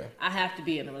 Yeah. I have to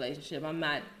be in a relationship. I'm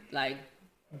not like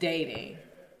dating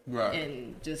Right.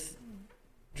 and just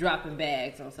dropping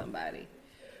bags on somebody.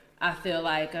 I feel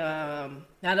like now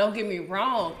don't get me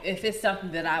wrong, if it's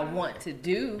something that I want to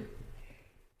do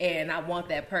and I want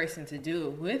that person to do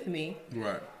it with me,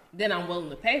 Right. then I'm willing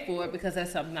to pay for it because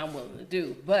that's something I'm willing to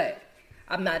do. But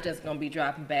I'm not just gonna be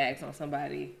dropping bags on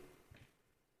somebody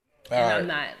All and right. I'm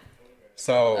not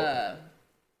So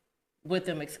with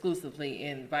them exclusively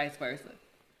and vice versa.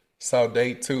 so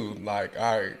date 2, like,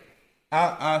 all right.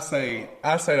 I say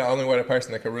the only way the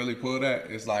person that could really pull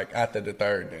that is like after the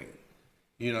 3rd date.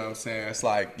 You know what I'm saying? It's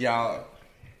like y'all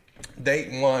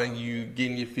date 1, you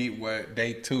getting your feet wet.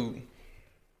 Date 2,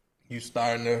 you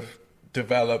starting to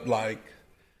develop like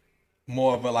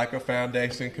more of a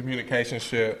foundation communication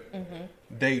ship.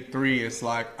 Mm-hmm. Date 3 is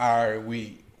like, all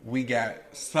right, we got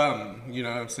something. You know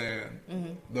what I'm saying?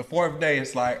 Mm-hmm. The 4th day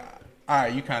is like, all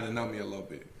right, you kind of know me a little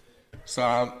bit.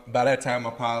 So by that time,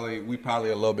 we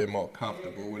probably a little bit more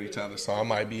comfortable with each other. So I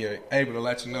might be able to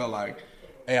let you know, like,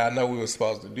 hey, I know we were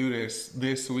supposed to do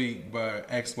this week, but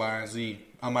X, Y, and Z.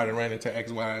 I might have ran into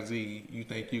X, Y, and Z. You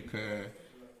think you could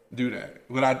do that?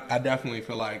 But I definitely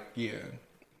feel like, yeah,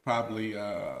 probably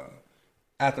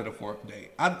after the 4th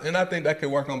date. I think that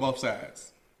could work on both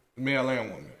sides, male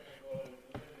and woman.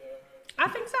 I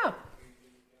think so.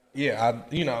 Yeah,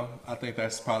 I think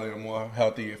that's probably a more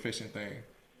healthy, efficient thing.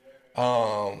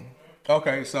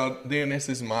 Okay, so then this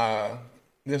is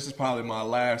probably my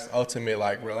last ultimate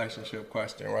like relationship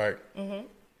question, right? Mm-hmm.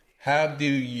 How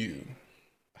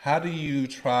do you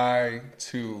try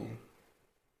to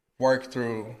work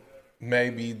through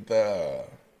maybe the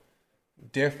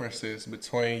differences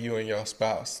between you and your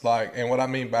spouse? Like, and what I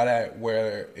mean by that,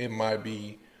 where it might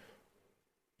be,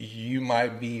 you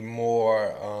might be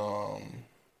more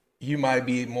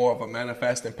of a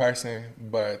manifesting person,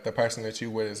 but the person that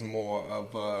you with is more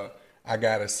of I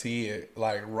gotta see it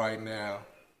like right now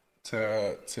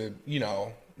to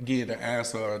get the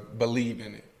answer or believe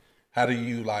in it. How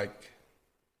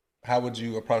would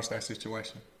you approach that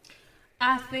situation?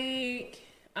 I think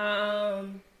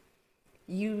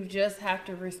you just have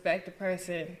to respect the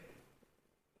person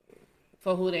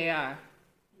for who they are.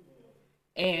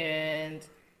 And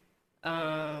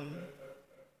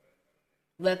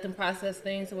let them process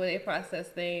things the way they process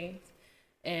things.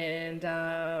 And,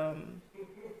 I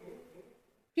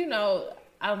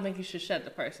don't think you should shut the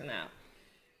person out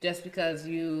just because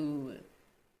you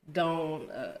don't,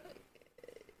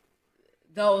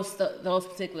 those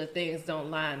particular things don't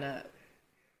line up.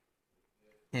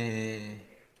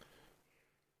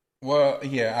 Well,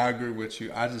 yeah, I agree with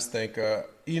you. I just think, I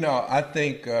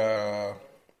think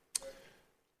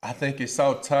it's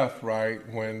so tough, right?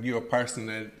 When you're a person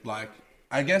that like,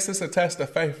 I guess it's a test of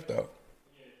faith, though.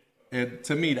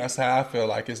 To me, that's how I feel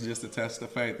like it's just a test of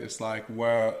faith. It's like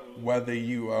whether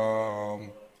you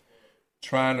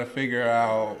trying to figure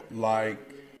out like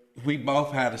we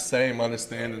both have the same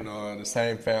understanding or the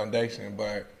same foundation,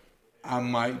 but it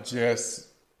might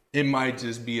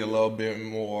just be a little bit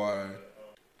more.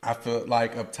 I feel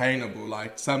like obtainable.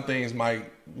 Like some things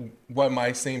what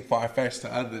might seem far fetched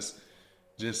to others,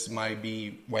 just might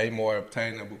be way more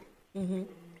obtainable. Mm-hmm.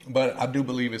 But I do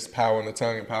believe it's power in the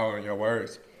tongue and power in your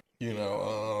words.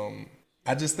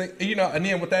 I just think, and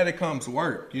then with that it comes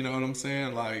work. You know what I'm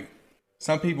saying? Like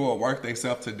some people will work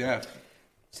themselves to death.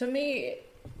 To me,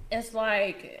 it's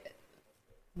like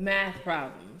math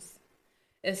problems.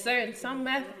 Some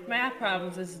math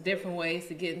problems is different ways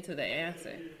to get into the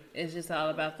answer. It's just all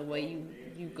about the way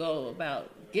you go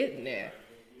about getting there.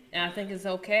 And I think it's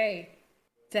okay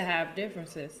to have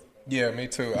differences. Yeah, me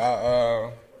too.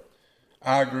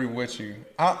 I agree with you.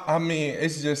 I mean,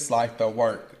 it's just like the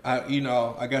work.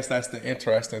 I guess that's the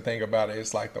interesting thing about it.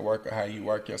 It's like the work of how you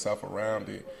work yourself around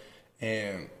it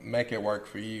and make it work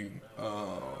for you.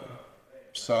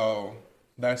 So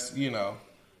that's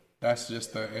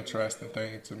just the interesting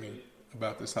thing to me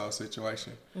about this whole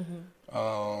situation.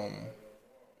 Mm-hmm.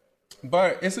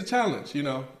 But it's a challenge,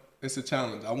 It's a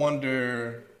challenge. I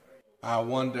wonder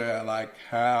like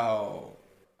how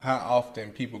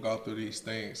often people go through these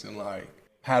things and like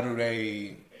how do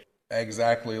they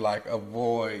exactly like not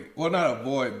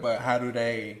avoid, but how do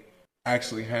they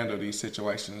actually handle these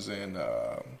situations and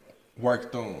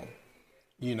work through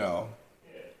them?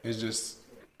 It's just.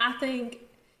 I think,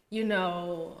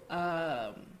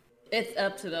 it's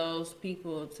up to those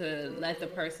people to let the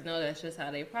person know that's just how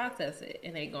they process it,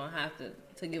 and they're gonna have to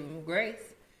give them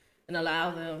grace and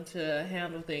allow them to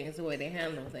handle things the way they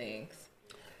handle things,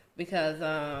 because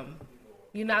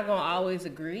you're not gonna always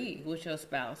agree with your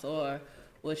spouse or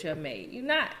with your mate. You're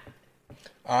not.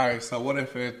 All right, so what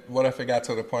if it got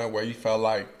to the point where you felt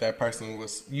like that person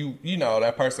was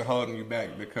that person holding you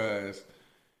back because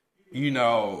you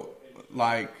know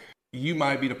like you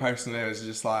might be the person that is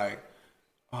just like,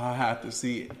 oh, I have to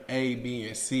see A, B,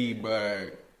 and C,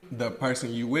 but the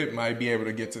person you with might be able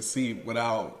to get to C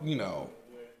without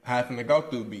having to go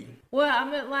through B. Well, I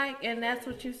mean, like, and that's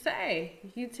what you say.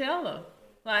 You tell them,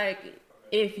 like,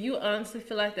 if you honestly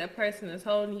feel like that person is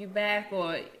holding you back,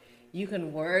 or you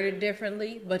can word it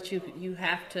differently, but you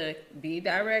have to be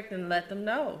direct and let them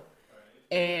know.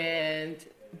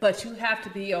 But you have to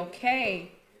be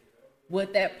okay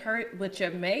with with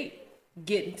your mate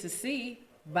getting to C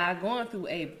by going through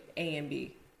A and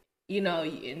B.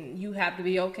 And you have to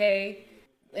be okay,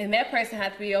 and that person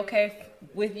has to be okay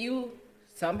with you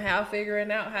somehow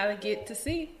figuring out how to get to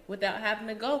C without having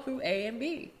to go through A and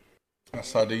B.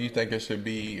 So do you think it should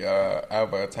be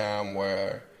ever a time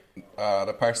where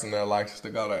the person that likes to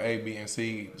go to A, B, and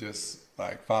C just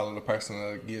like follow the person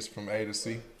that gets from A to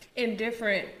C? In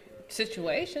different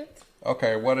situations.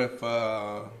 Okay, what if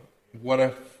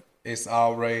it's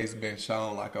always been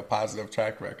shown like a positive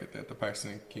track record that the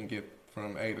person can get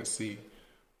from A to C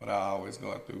without always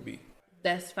going through B?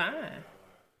 That's fine.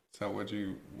 So would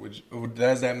you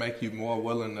does that make you more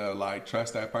willing to like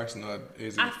trust that person, or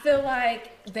is it? I feel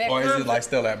like is it like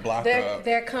still that block up?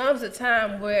 There comes a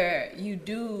time where you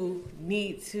do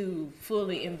need to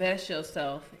fully invest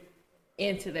yourself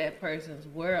into that person's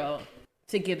world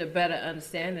to get a better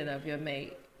understanding of your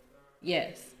mate.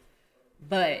 Yes,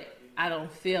 but I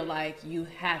don't feel like you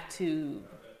have to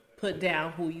put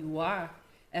down who you are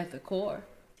at the core.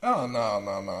 Oh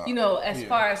no. As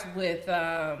far as with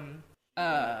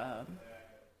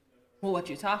what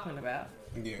you're talking about.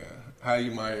 Yeah, how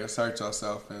you might assert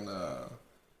yourself, and I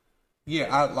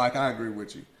agree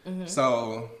with you. Mm-hmm.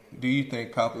 So, do you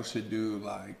think couples should do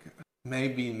like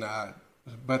maybe not,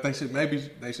 but they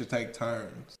should take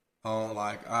turns on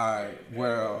like, all right,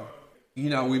 well,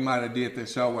 we might have did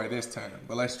this your way this time,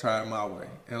 but let's try it my way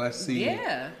and let's see.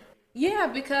 Yeah,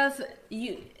 because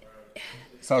you.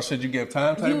 So should you give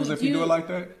timetables if you do it like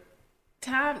that?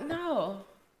 No.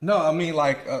 No, I mean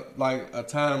like a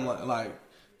time like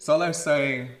so let's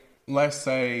say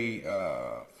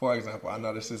for example, I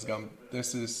know this is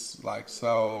like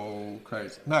so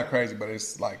crazy. Not crazy, but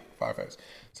it's like far-fetched.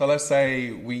 So let's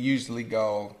say we usually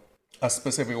go a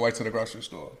specific way to the grocery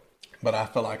store, but I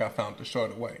feel like I found the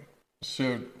shorter way.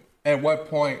 At what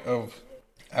point of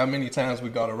how many times we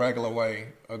go the regular way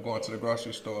of going to the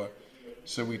grocery store,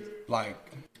 should we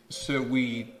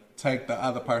take the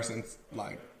other person's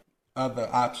like other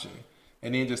option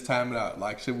and then just time it out?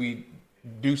 Like, should we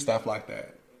do stuff like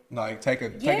that? Like take a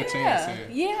chance.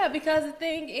 Yeah, because the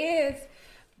thing is,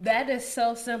 that is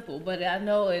so simple, but I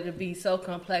know it'll be so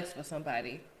complex for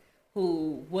somebody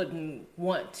who wouldn't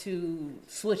want to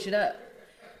switch it up.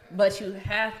 But you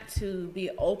have to be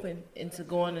open into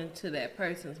going into that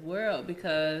person's world,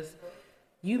 because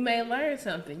you may learn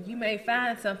something. You may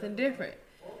find something different.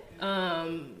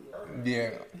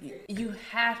 You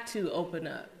have to open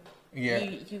up. Yeah.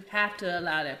 You have to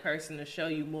allow that person to show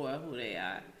you more of who they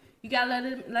are. You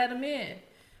gotta let them in,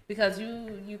 because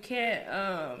you can't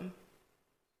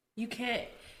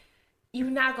you're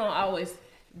not gonna always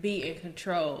be in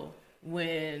control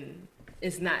when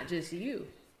it's not just you.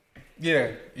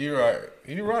 Yeah, you're right.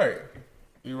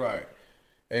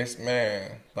 It's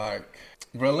like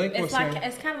relinquishing.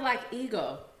 It's kind of like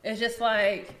ego. It's just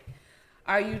like,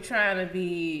 are you trying to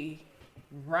be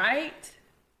right?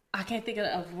 I can't think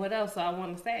of what else I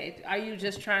want to say. Are you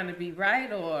just trying to be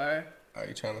right, or are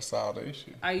you trying to solve the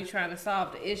issue? Are you trying to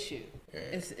solve the issue? Yeah.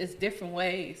 It's different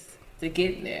ways to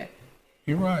get there.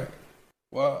 You're right.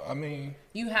 Well, I mean,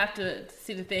 you have to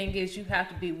see, the thing is, you have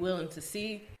to be willing to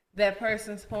see that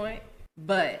person's point,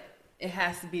 but it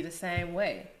has to be the same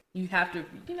way. You have to,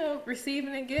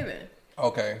 receiving and giving.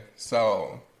 Okay,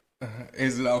 so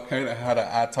is it okay to have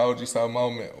a "I told you so"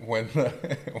 moment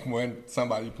when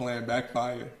somebody plan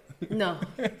backfire? No.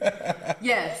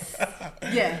 Yes.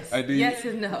 Yes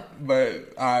and no.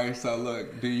 But all right, so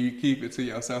look, do you keep it to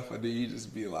yourself, or do you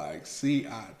just be like, "See,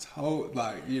 I told,"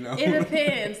 It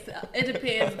depends. It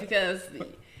depends, because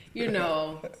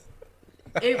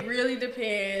it really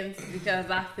depends, because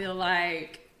I feel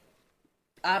like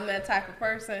I'm that type of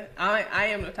person. I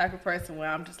am the type of person where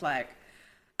I'm just like,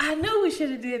 I knew we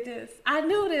should have did this. I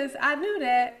knew this. I knew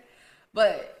that.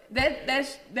 But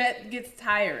that gets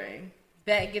tiring.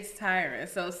 That gets tiring.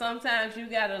 So sometimes you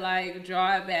gotta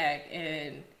draw it back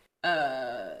and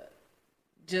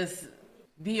just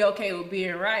be okay with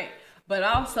being right. But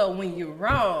also, when you're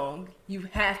wrong, you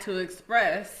have to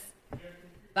express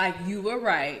you were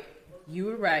right. you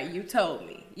were right. You told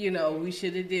me. We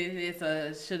should have did this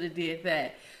or should have did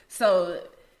that. So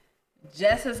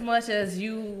just as much as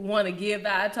you want to give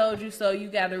the I told you so, you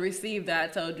got to receive the I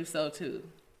told you so too.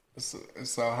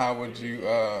 So how would you?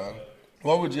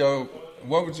 What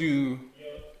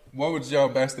would your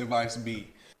best advice be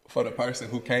for the person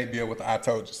who can't deal with the I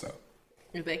told you so?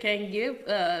 If they can't deal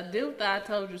with the I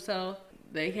told you so,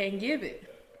 they can't give it.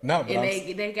 No, but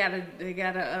And they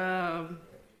gotta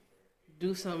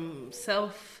do some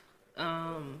self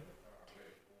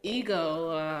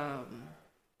ego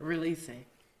releasing.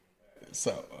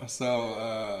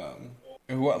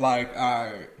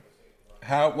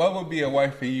 What would be a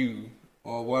way for you,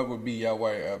 or what would be your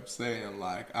way of saying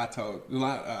like I told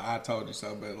you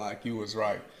so, but like you was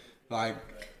right, like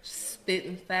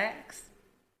Spitting facts.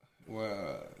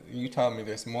 well, you told me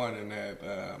this morning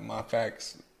that my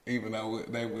facts, even though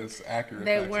they was accurate,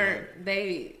 They facts, weren't.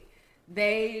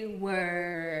 They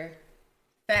were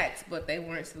facts, but they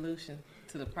weren't solution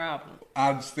to the problem.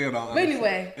 I still don't. But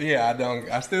anyway. Yeah, I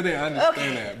don't. I still didn't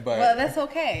understand that. But Well, that's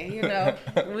okay.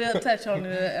 We'll touch on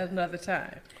it another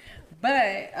time.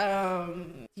 But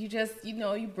you just,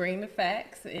 you bring the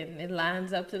facts and it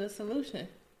lines up to the solution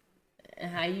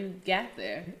and how you got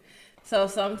there. So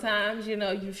sometimes,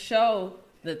 you show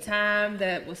the time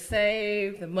that was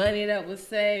saved, the money that was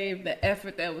saved, the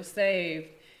effort that was saved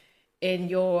in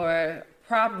your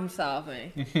problem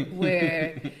solving,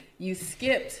 where you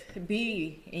skipped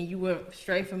B and you went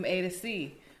straight from A to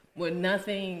C, where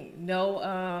nothing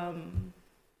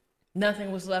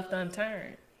was left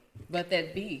unturned but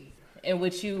that B, in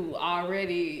which you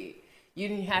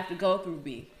didn't have to go through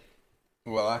B.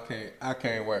 well, I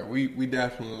can't wait. We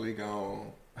definitely gonna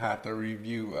have to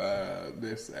review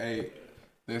this A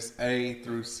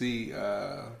through C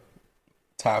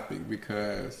topic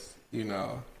because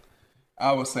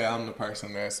I would say I'm the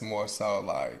person that's more so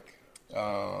like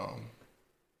I'll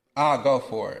go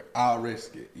for it. I'll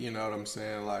risk it. You know what I'm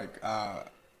saying? Like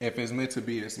if it's meant to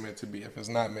be, it's meant to be. If it's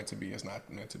not meant to be, it's not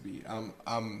meant to be.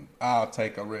 I'll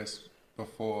take a risk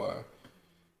before,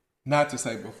 not to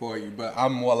say before you, but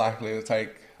I'm more likely to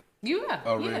take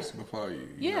a risk before you.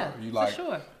 Yeah, you for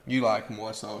sure. You like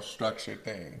more so structured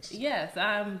things. Yes,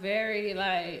 I'm very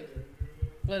like,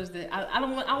 what is it? I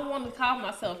don't want to call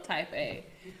myself type A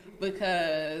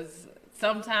because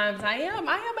sometimes I am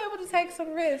able to take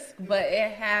some risk, but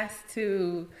it has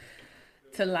to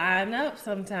line up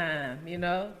sometime, it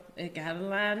gotta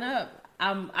line up.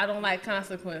 I don't like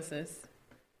consequences.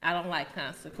 So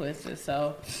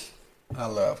I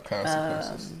love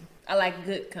consequences. I like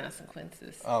good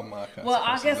consequences. All my consequences. Well,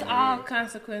 I guess all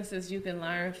consequences you can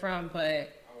learn from, but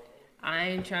I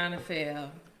ain't trying to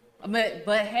fail.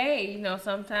 But hey,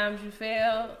 sometimes you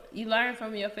fail, you learn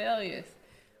from your failures,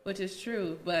 which is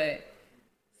true. But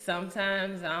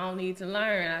sometimes I don't need to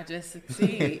learn; I just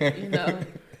succeed.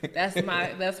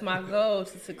 That's my goal,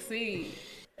 to succeed.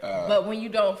 But when you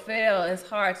don't fail, it's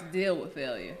hard to deal with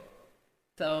failure.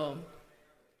 So.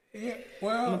 Yeah,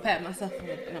 well, I'm gonna pat myself on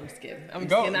the back. I'm just kidding.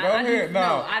 Go ahead.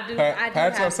 No, I do.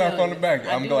 Pat yourself on the back.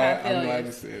 I'm glad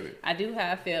you said it. I do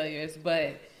have failures,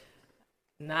 but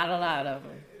not a lot of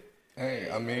them.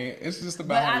 Hey, I mean, it's just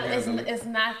about how you handle it. It's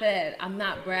not that I'm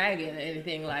not bragging or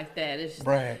anything like that. It's just,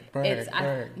 brag.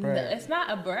 It's not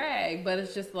a brag, but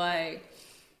it's just like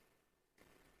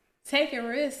taking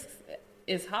risks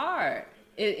is hard.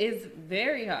 It is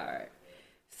very hard.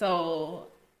 So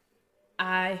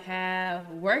I have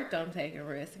worked on taking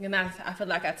risks, and I feel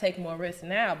like I take more risks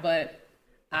now, but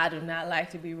I do not like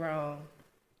to be wrong.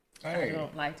 Hey, I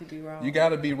don't like to be wrong. You got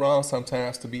to be wrong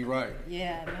sometimes to be right.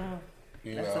 Yeah, I know.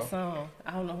 That's a song.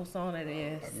 I don't know whose song it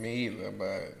is. Me either,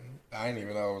 but I didn't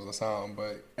even know it was a song.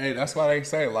 But hey, that's why they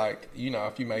say, like,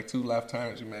 if you make 2 left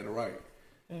turns, you made a right.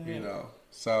 Mm-hmm.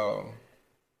 So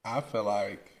I feel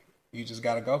like you just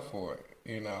got to go for it.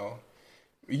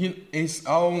 It's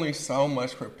only so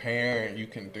much preparing you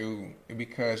can do,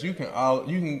 because you can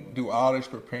do all this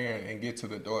preparing and get to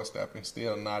the doorstep and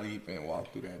still not even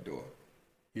walk through that door.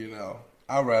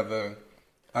 I'd rather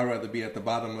be at the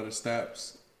bottom of the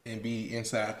steps and be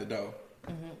inside the door.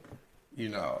 Mm-hmm.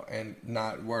 And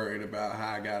not worried about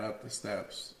how I got up the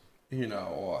steps,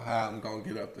 or how I'm gonna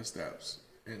get up the steps,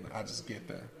 and I just get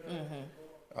there. Mm-hmm.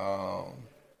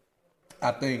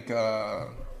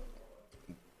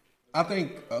 I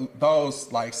think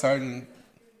those, like,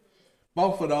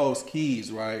 both of those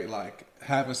keys, right? Like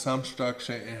having some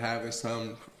structure and having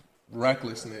some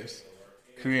recklessness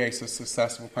creates a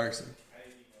successful person.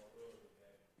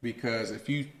 Because if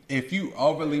you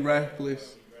overly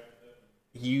reckless,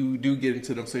 you do get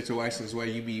into them situations where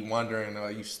you be wondering, are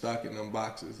you stuck in them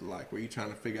boxes, like where you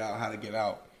trying to figure out how to get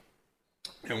out.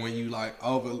 And when you like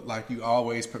you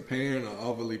always preparing or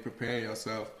overly preparing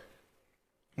yourself,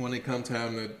 when it comes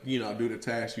time to do the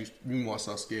task, you more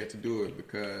so scared to do it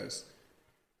because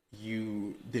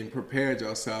you didn't prepare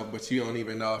yourself, but you don't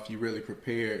even know if you really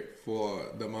prepared for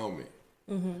the moment.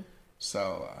 Mm-hmm.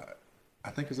 So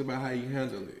I think it's about how you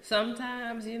handle it.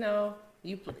 Sometimes, you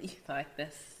like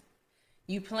this.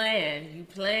 You plan,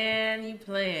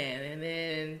 and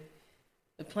then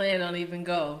the plan don't even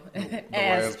go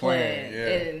as planned. Yeah.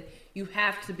 And you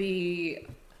have to be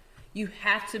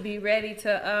ready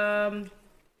to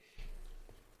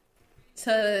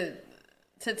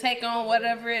take on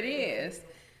whatever it is.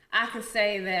 I could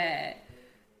say that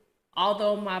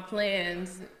although my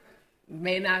plans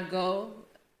may not go,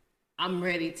 I'm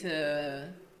ready to,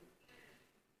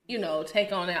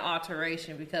 take on that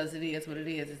alteration because it is what it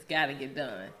is. It's got to get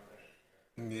done.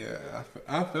 Yeah,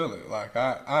 I feel it. Like,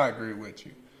 I agree with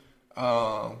you.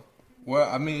 Well,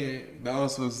 I mean,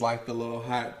 those was like the little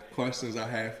hot questions I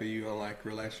had for you on like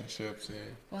relationships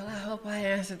and. Well, I hope I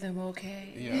answered them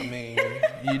okay. Yeah, I mean,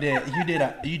 you did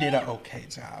an okay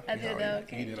job. I did an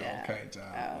okay job. You did an okay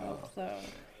job. I hope so.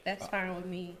 That's fine with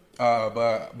me.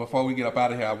 But before we get up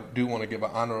out of here, I do want to give an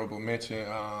honorable mention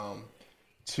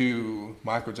to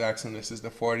Michael Jackson. This is the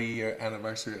 40-year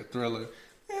anniversary of Thriller.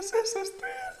 This is his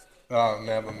Thriller. Oh,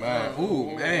 never mind.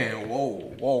 Ooh, man.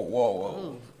 Whoa.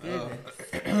 Oh,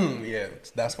 goodness. Yeah,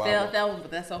 that's why.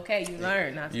 That's okay. You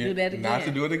learn not to do that again. Not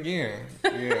to do it again.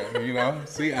 Yeah,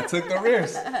 See, I took the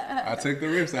risk.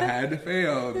 I had to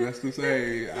fail just to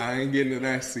say I ain't getting to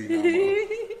that seat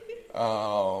no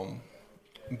more.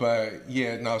 But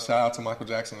yeah, no. Shout out to Michael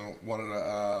Jackson, one of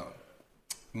the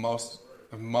most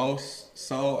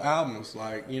sold albums.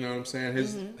 Like, you know what I'm saying?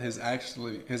 His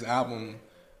album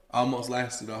almost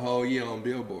lasted a whole year on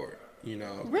Billboard.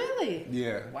 Really?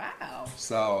 Yeah. Wow.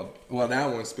 So, well,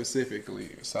 that one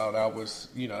specifically. So that was,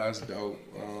 that's dope.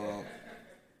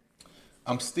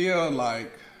 I'm still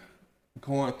like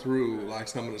going through like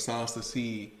some of the songs to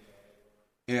see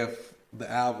if the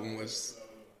album was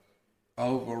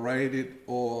overrated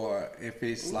or if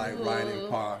it's like right in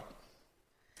par.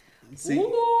 See? Ooh,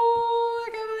 I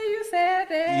can't believe you said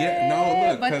that. Yeah,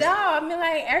 no, look. But no, I mean,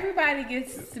 like, everybody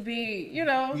gets to be,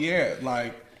 Yeah,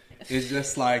 like, it's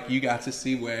just like you got to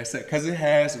see where it's at. Because it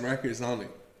has records on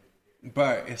it.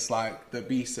 But it's like the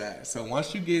B-side. So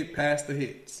once you get past the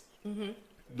hits,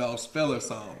 those filler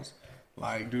songs,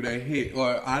 like, do they hit?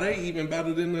 Or are they even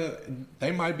better than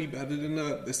they might be better than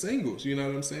the singles, you know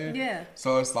what I'm saying? Yeah.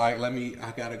 So it's like,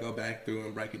 I got to go back through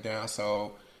and break it down.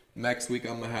 So next week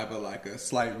I'm going to have a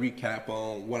slight recap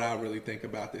on what I really think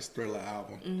about this Thriller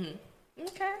album. Mm-hmm.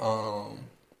 Okay.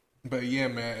 But yeah,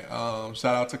 man,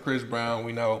 shout out to Chris Brown.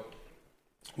 We know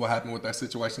what happened with that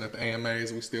situation at the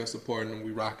AMAs. We still supporting him.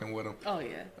 We rocking with him. Oh,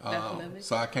 yeah, definitely.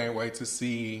 So I can't wait to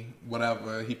see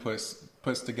whatever he puts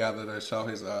together to show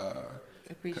his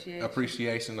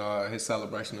appreciation or his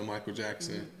celebration of Michael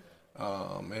Jackson.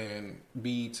 And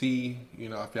BET,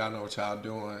 if y'all know what y'all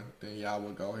doing, then y'all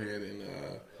will go ahead and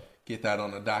get that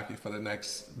on the docket for the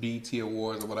next BET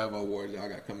Awards or whatever awards y'all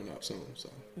got coming up soon.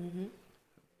 So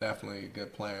definitely a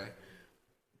good plan.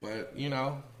 But,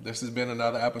 this has been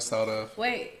another episode of...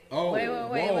 Wait.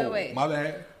 My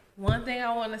bad. One thing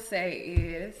I want to say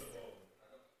is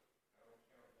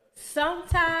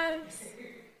sometimes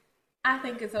I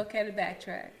think it's okay to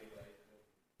backtrack.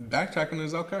 Backtracking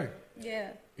is okay.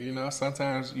 Yeah.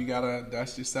 Sometimes you got to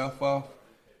dust yourself off,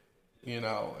 and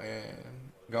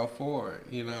go forward,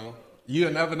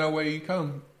 You'll never know where you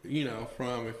come,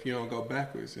 from if you don't go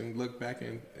backwards and look back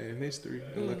in history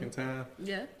and look in time.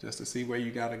 Yeah. Just to see where you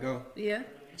got to go. Yeah.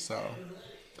 So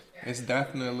it's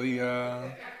definitely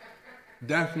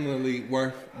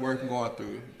worth going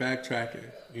through. Backtracking,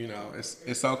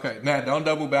 it's okay. Now, don't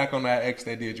double back on that ex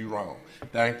that did you wrong.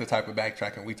 That ain't the type of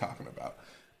backtracking we talking about.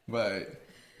 But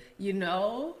it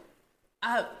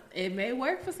may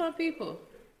work for some people.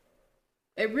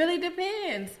 It really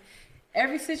depends.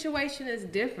 Every situation is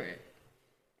different.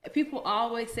 People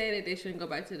always say that they shouldn't go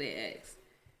back to their ex.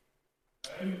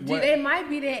 They might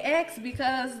be their ex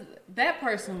because that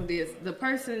person did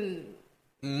something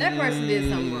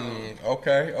wrong.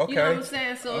 Okay. You know what I'm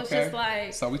saying? So it's just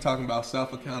like... So we talking about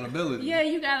self-accountability. Yeah,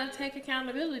 you got to take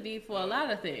accountability for a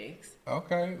lot of things.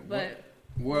 Okay. But,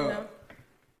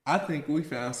 I think we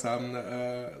found something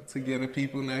to give the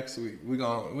people next week. We're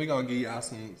gonna give y'all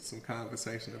some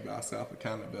conversation about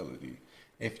self-accountability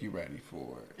if you're ready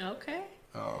for it. Okay.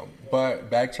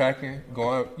 But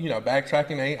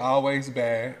backtracking ain't always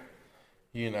bad.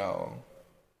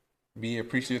 Be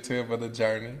appreciative of the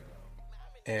journey.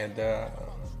 And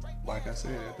like I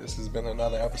said, this has been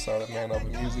another episode of Man Over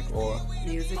Music, or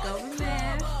Music Over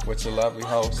Man. with your lovely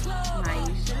host,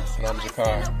 Maisha. and I'm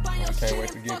Jakar. And we can't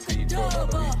wait to get to you for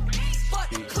another week.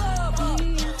 Peace.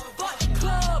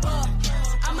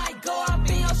 I might go out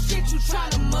in your shit, you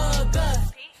tryna mug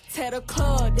us. Tear the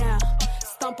club down,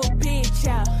 stomp a bitch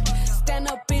out. Stand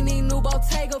up in the new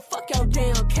Bottega, fuck your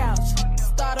damn couch.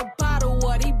 Start a bottle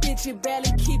war, these bitches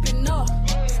barely keeping up.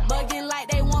 Bugging like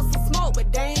they want some smoke,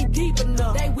 but they ain't deep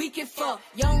enough. They weak as fuck,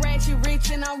 young ratchet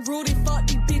rich and I'm rooted. Fuck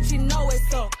these bitches, know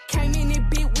it's up. Came in it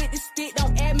bit with the stick,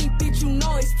 don't add me, bitch, you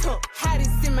know it's tough.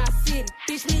 Hottest in my city,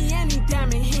 bitch, me and these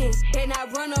diamond heads. They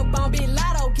not run up on Big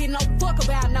Lotto, get no fuck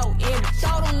about no image.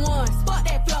 Throw them ones, fuck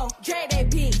that flow, drag that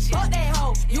bitch, fuck that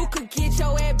hoe. You could get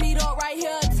your ass beat up right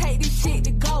here, take this shit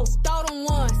to go. Throw them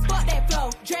ones, fuck that flow,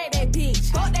 drag that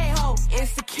bitch, fuck that hoe.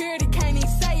 Insecurity can't even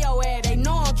say your ass, they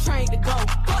know I'm trained to go.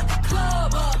 Fuck the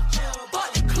club up,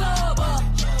 fuck the club up.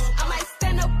 I might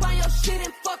stand up on your shit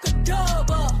and fuck a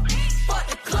dub up. Fuck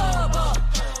the club up,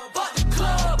 fuck the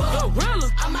club up.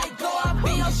 I might go up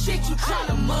in your shit, you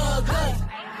tryna mug us.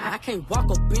 I can't walk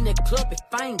up in that club if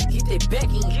I ain't get that back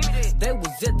in. They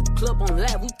was at the club on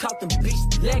live, we caught them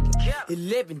bitches lagging.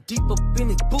 11 deep up in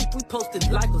this booth, we posted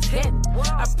like what's happening.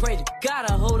 I pray to God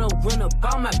I hold on, run up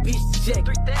all my bitches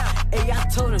jacket. Hey, I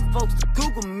told them folks to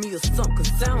Google me or something,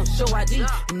 cause I don't show ID.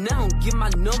 And I don't give my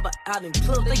number out in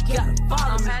clubs, they gotta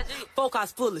follow me. Folk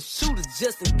house full of shooters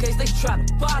just in case they try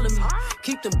to follow me.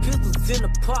 Keep them pistols in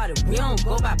the party, we don't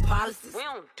go by policies. We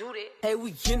don't do that. Hey,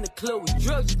 we in the club with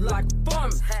drugs like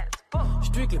farmers.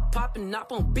 Strictly popping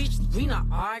up on beaches, we not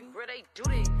arguing. Where they do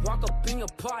that? Walk up in your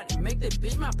party, make that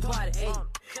bitch my party, ayy.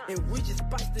 And we just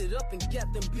spiced it up and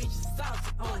got them bitches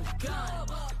saucy on the gun.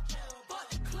 Fuck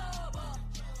the club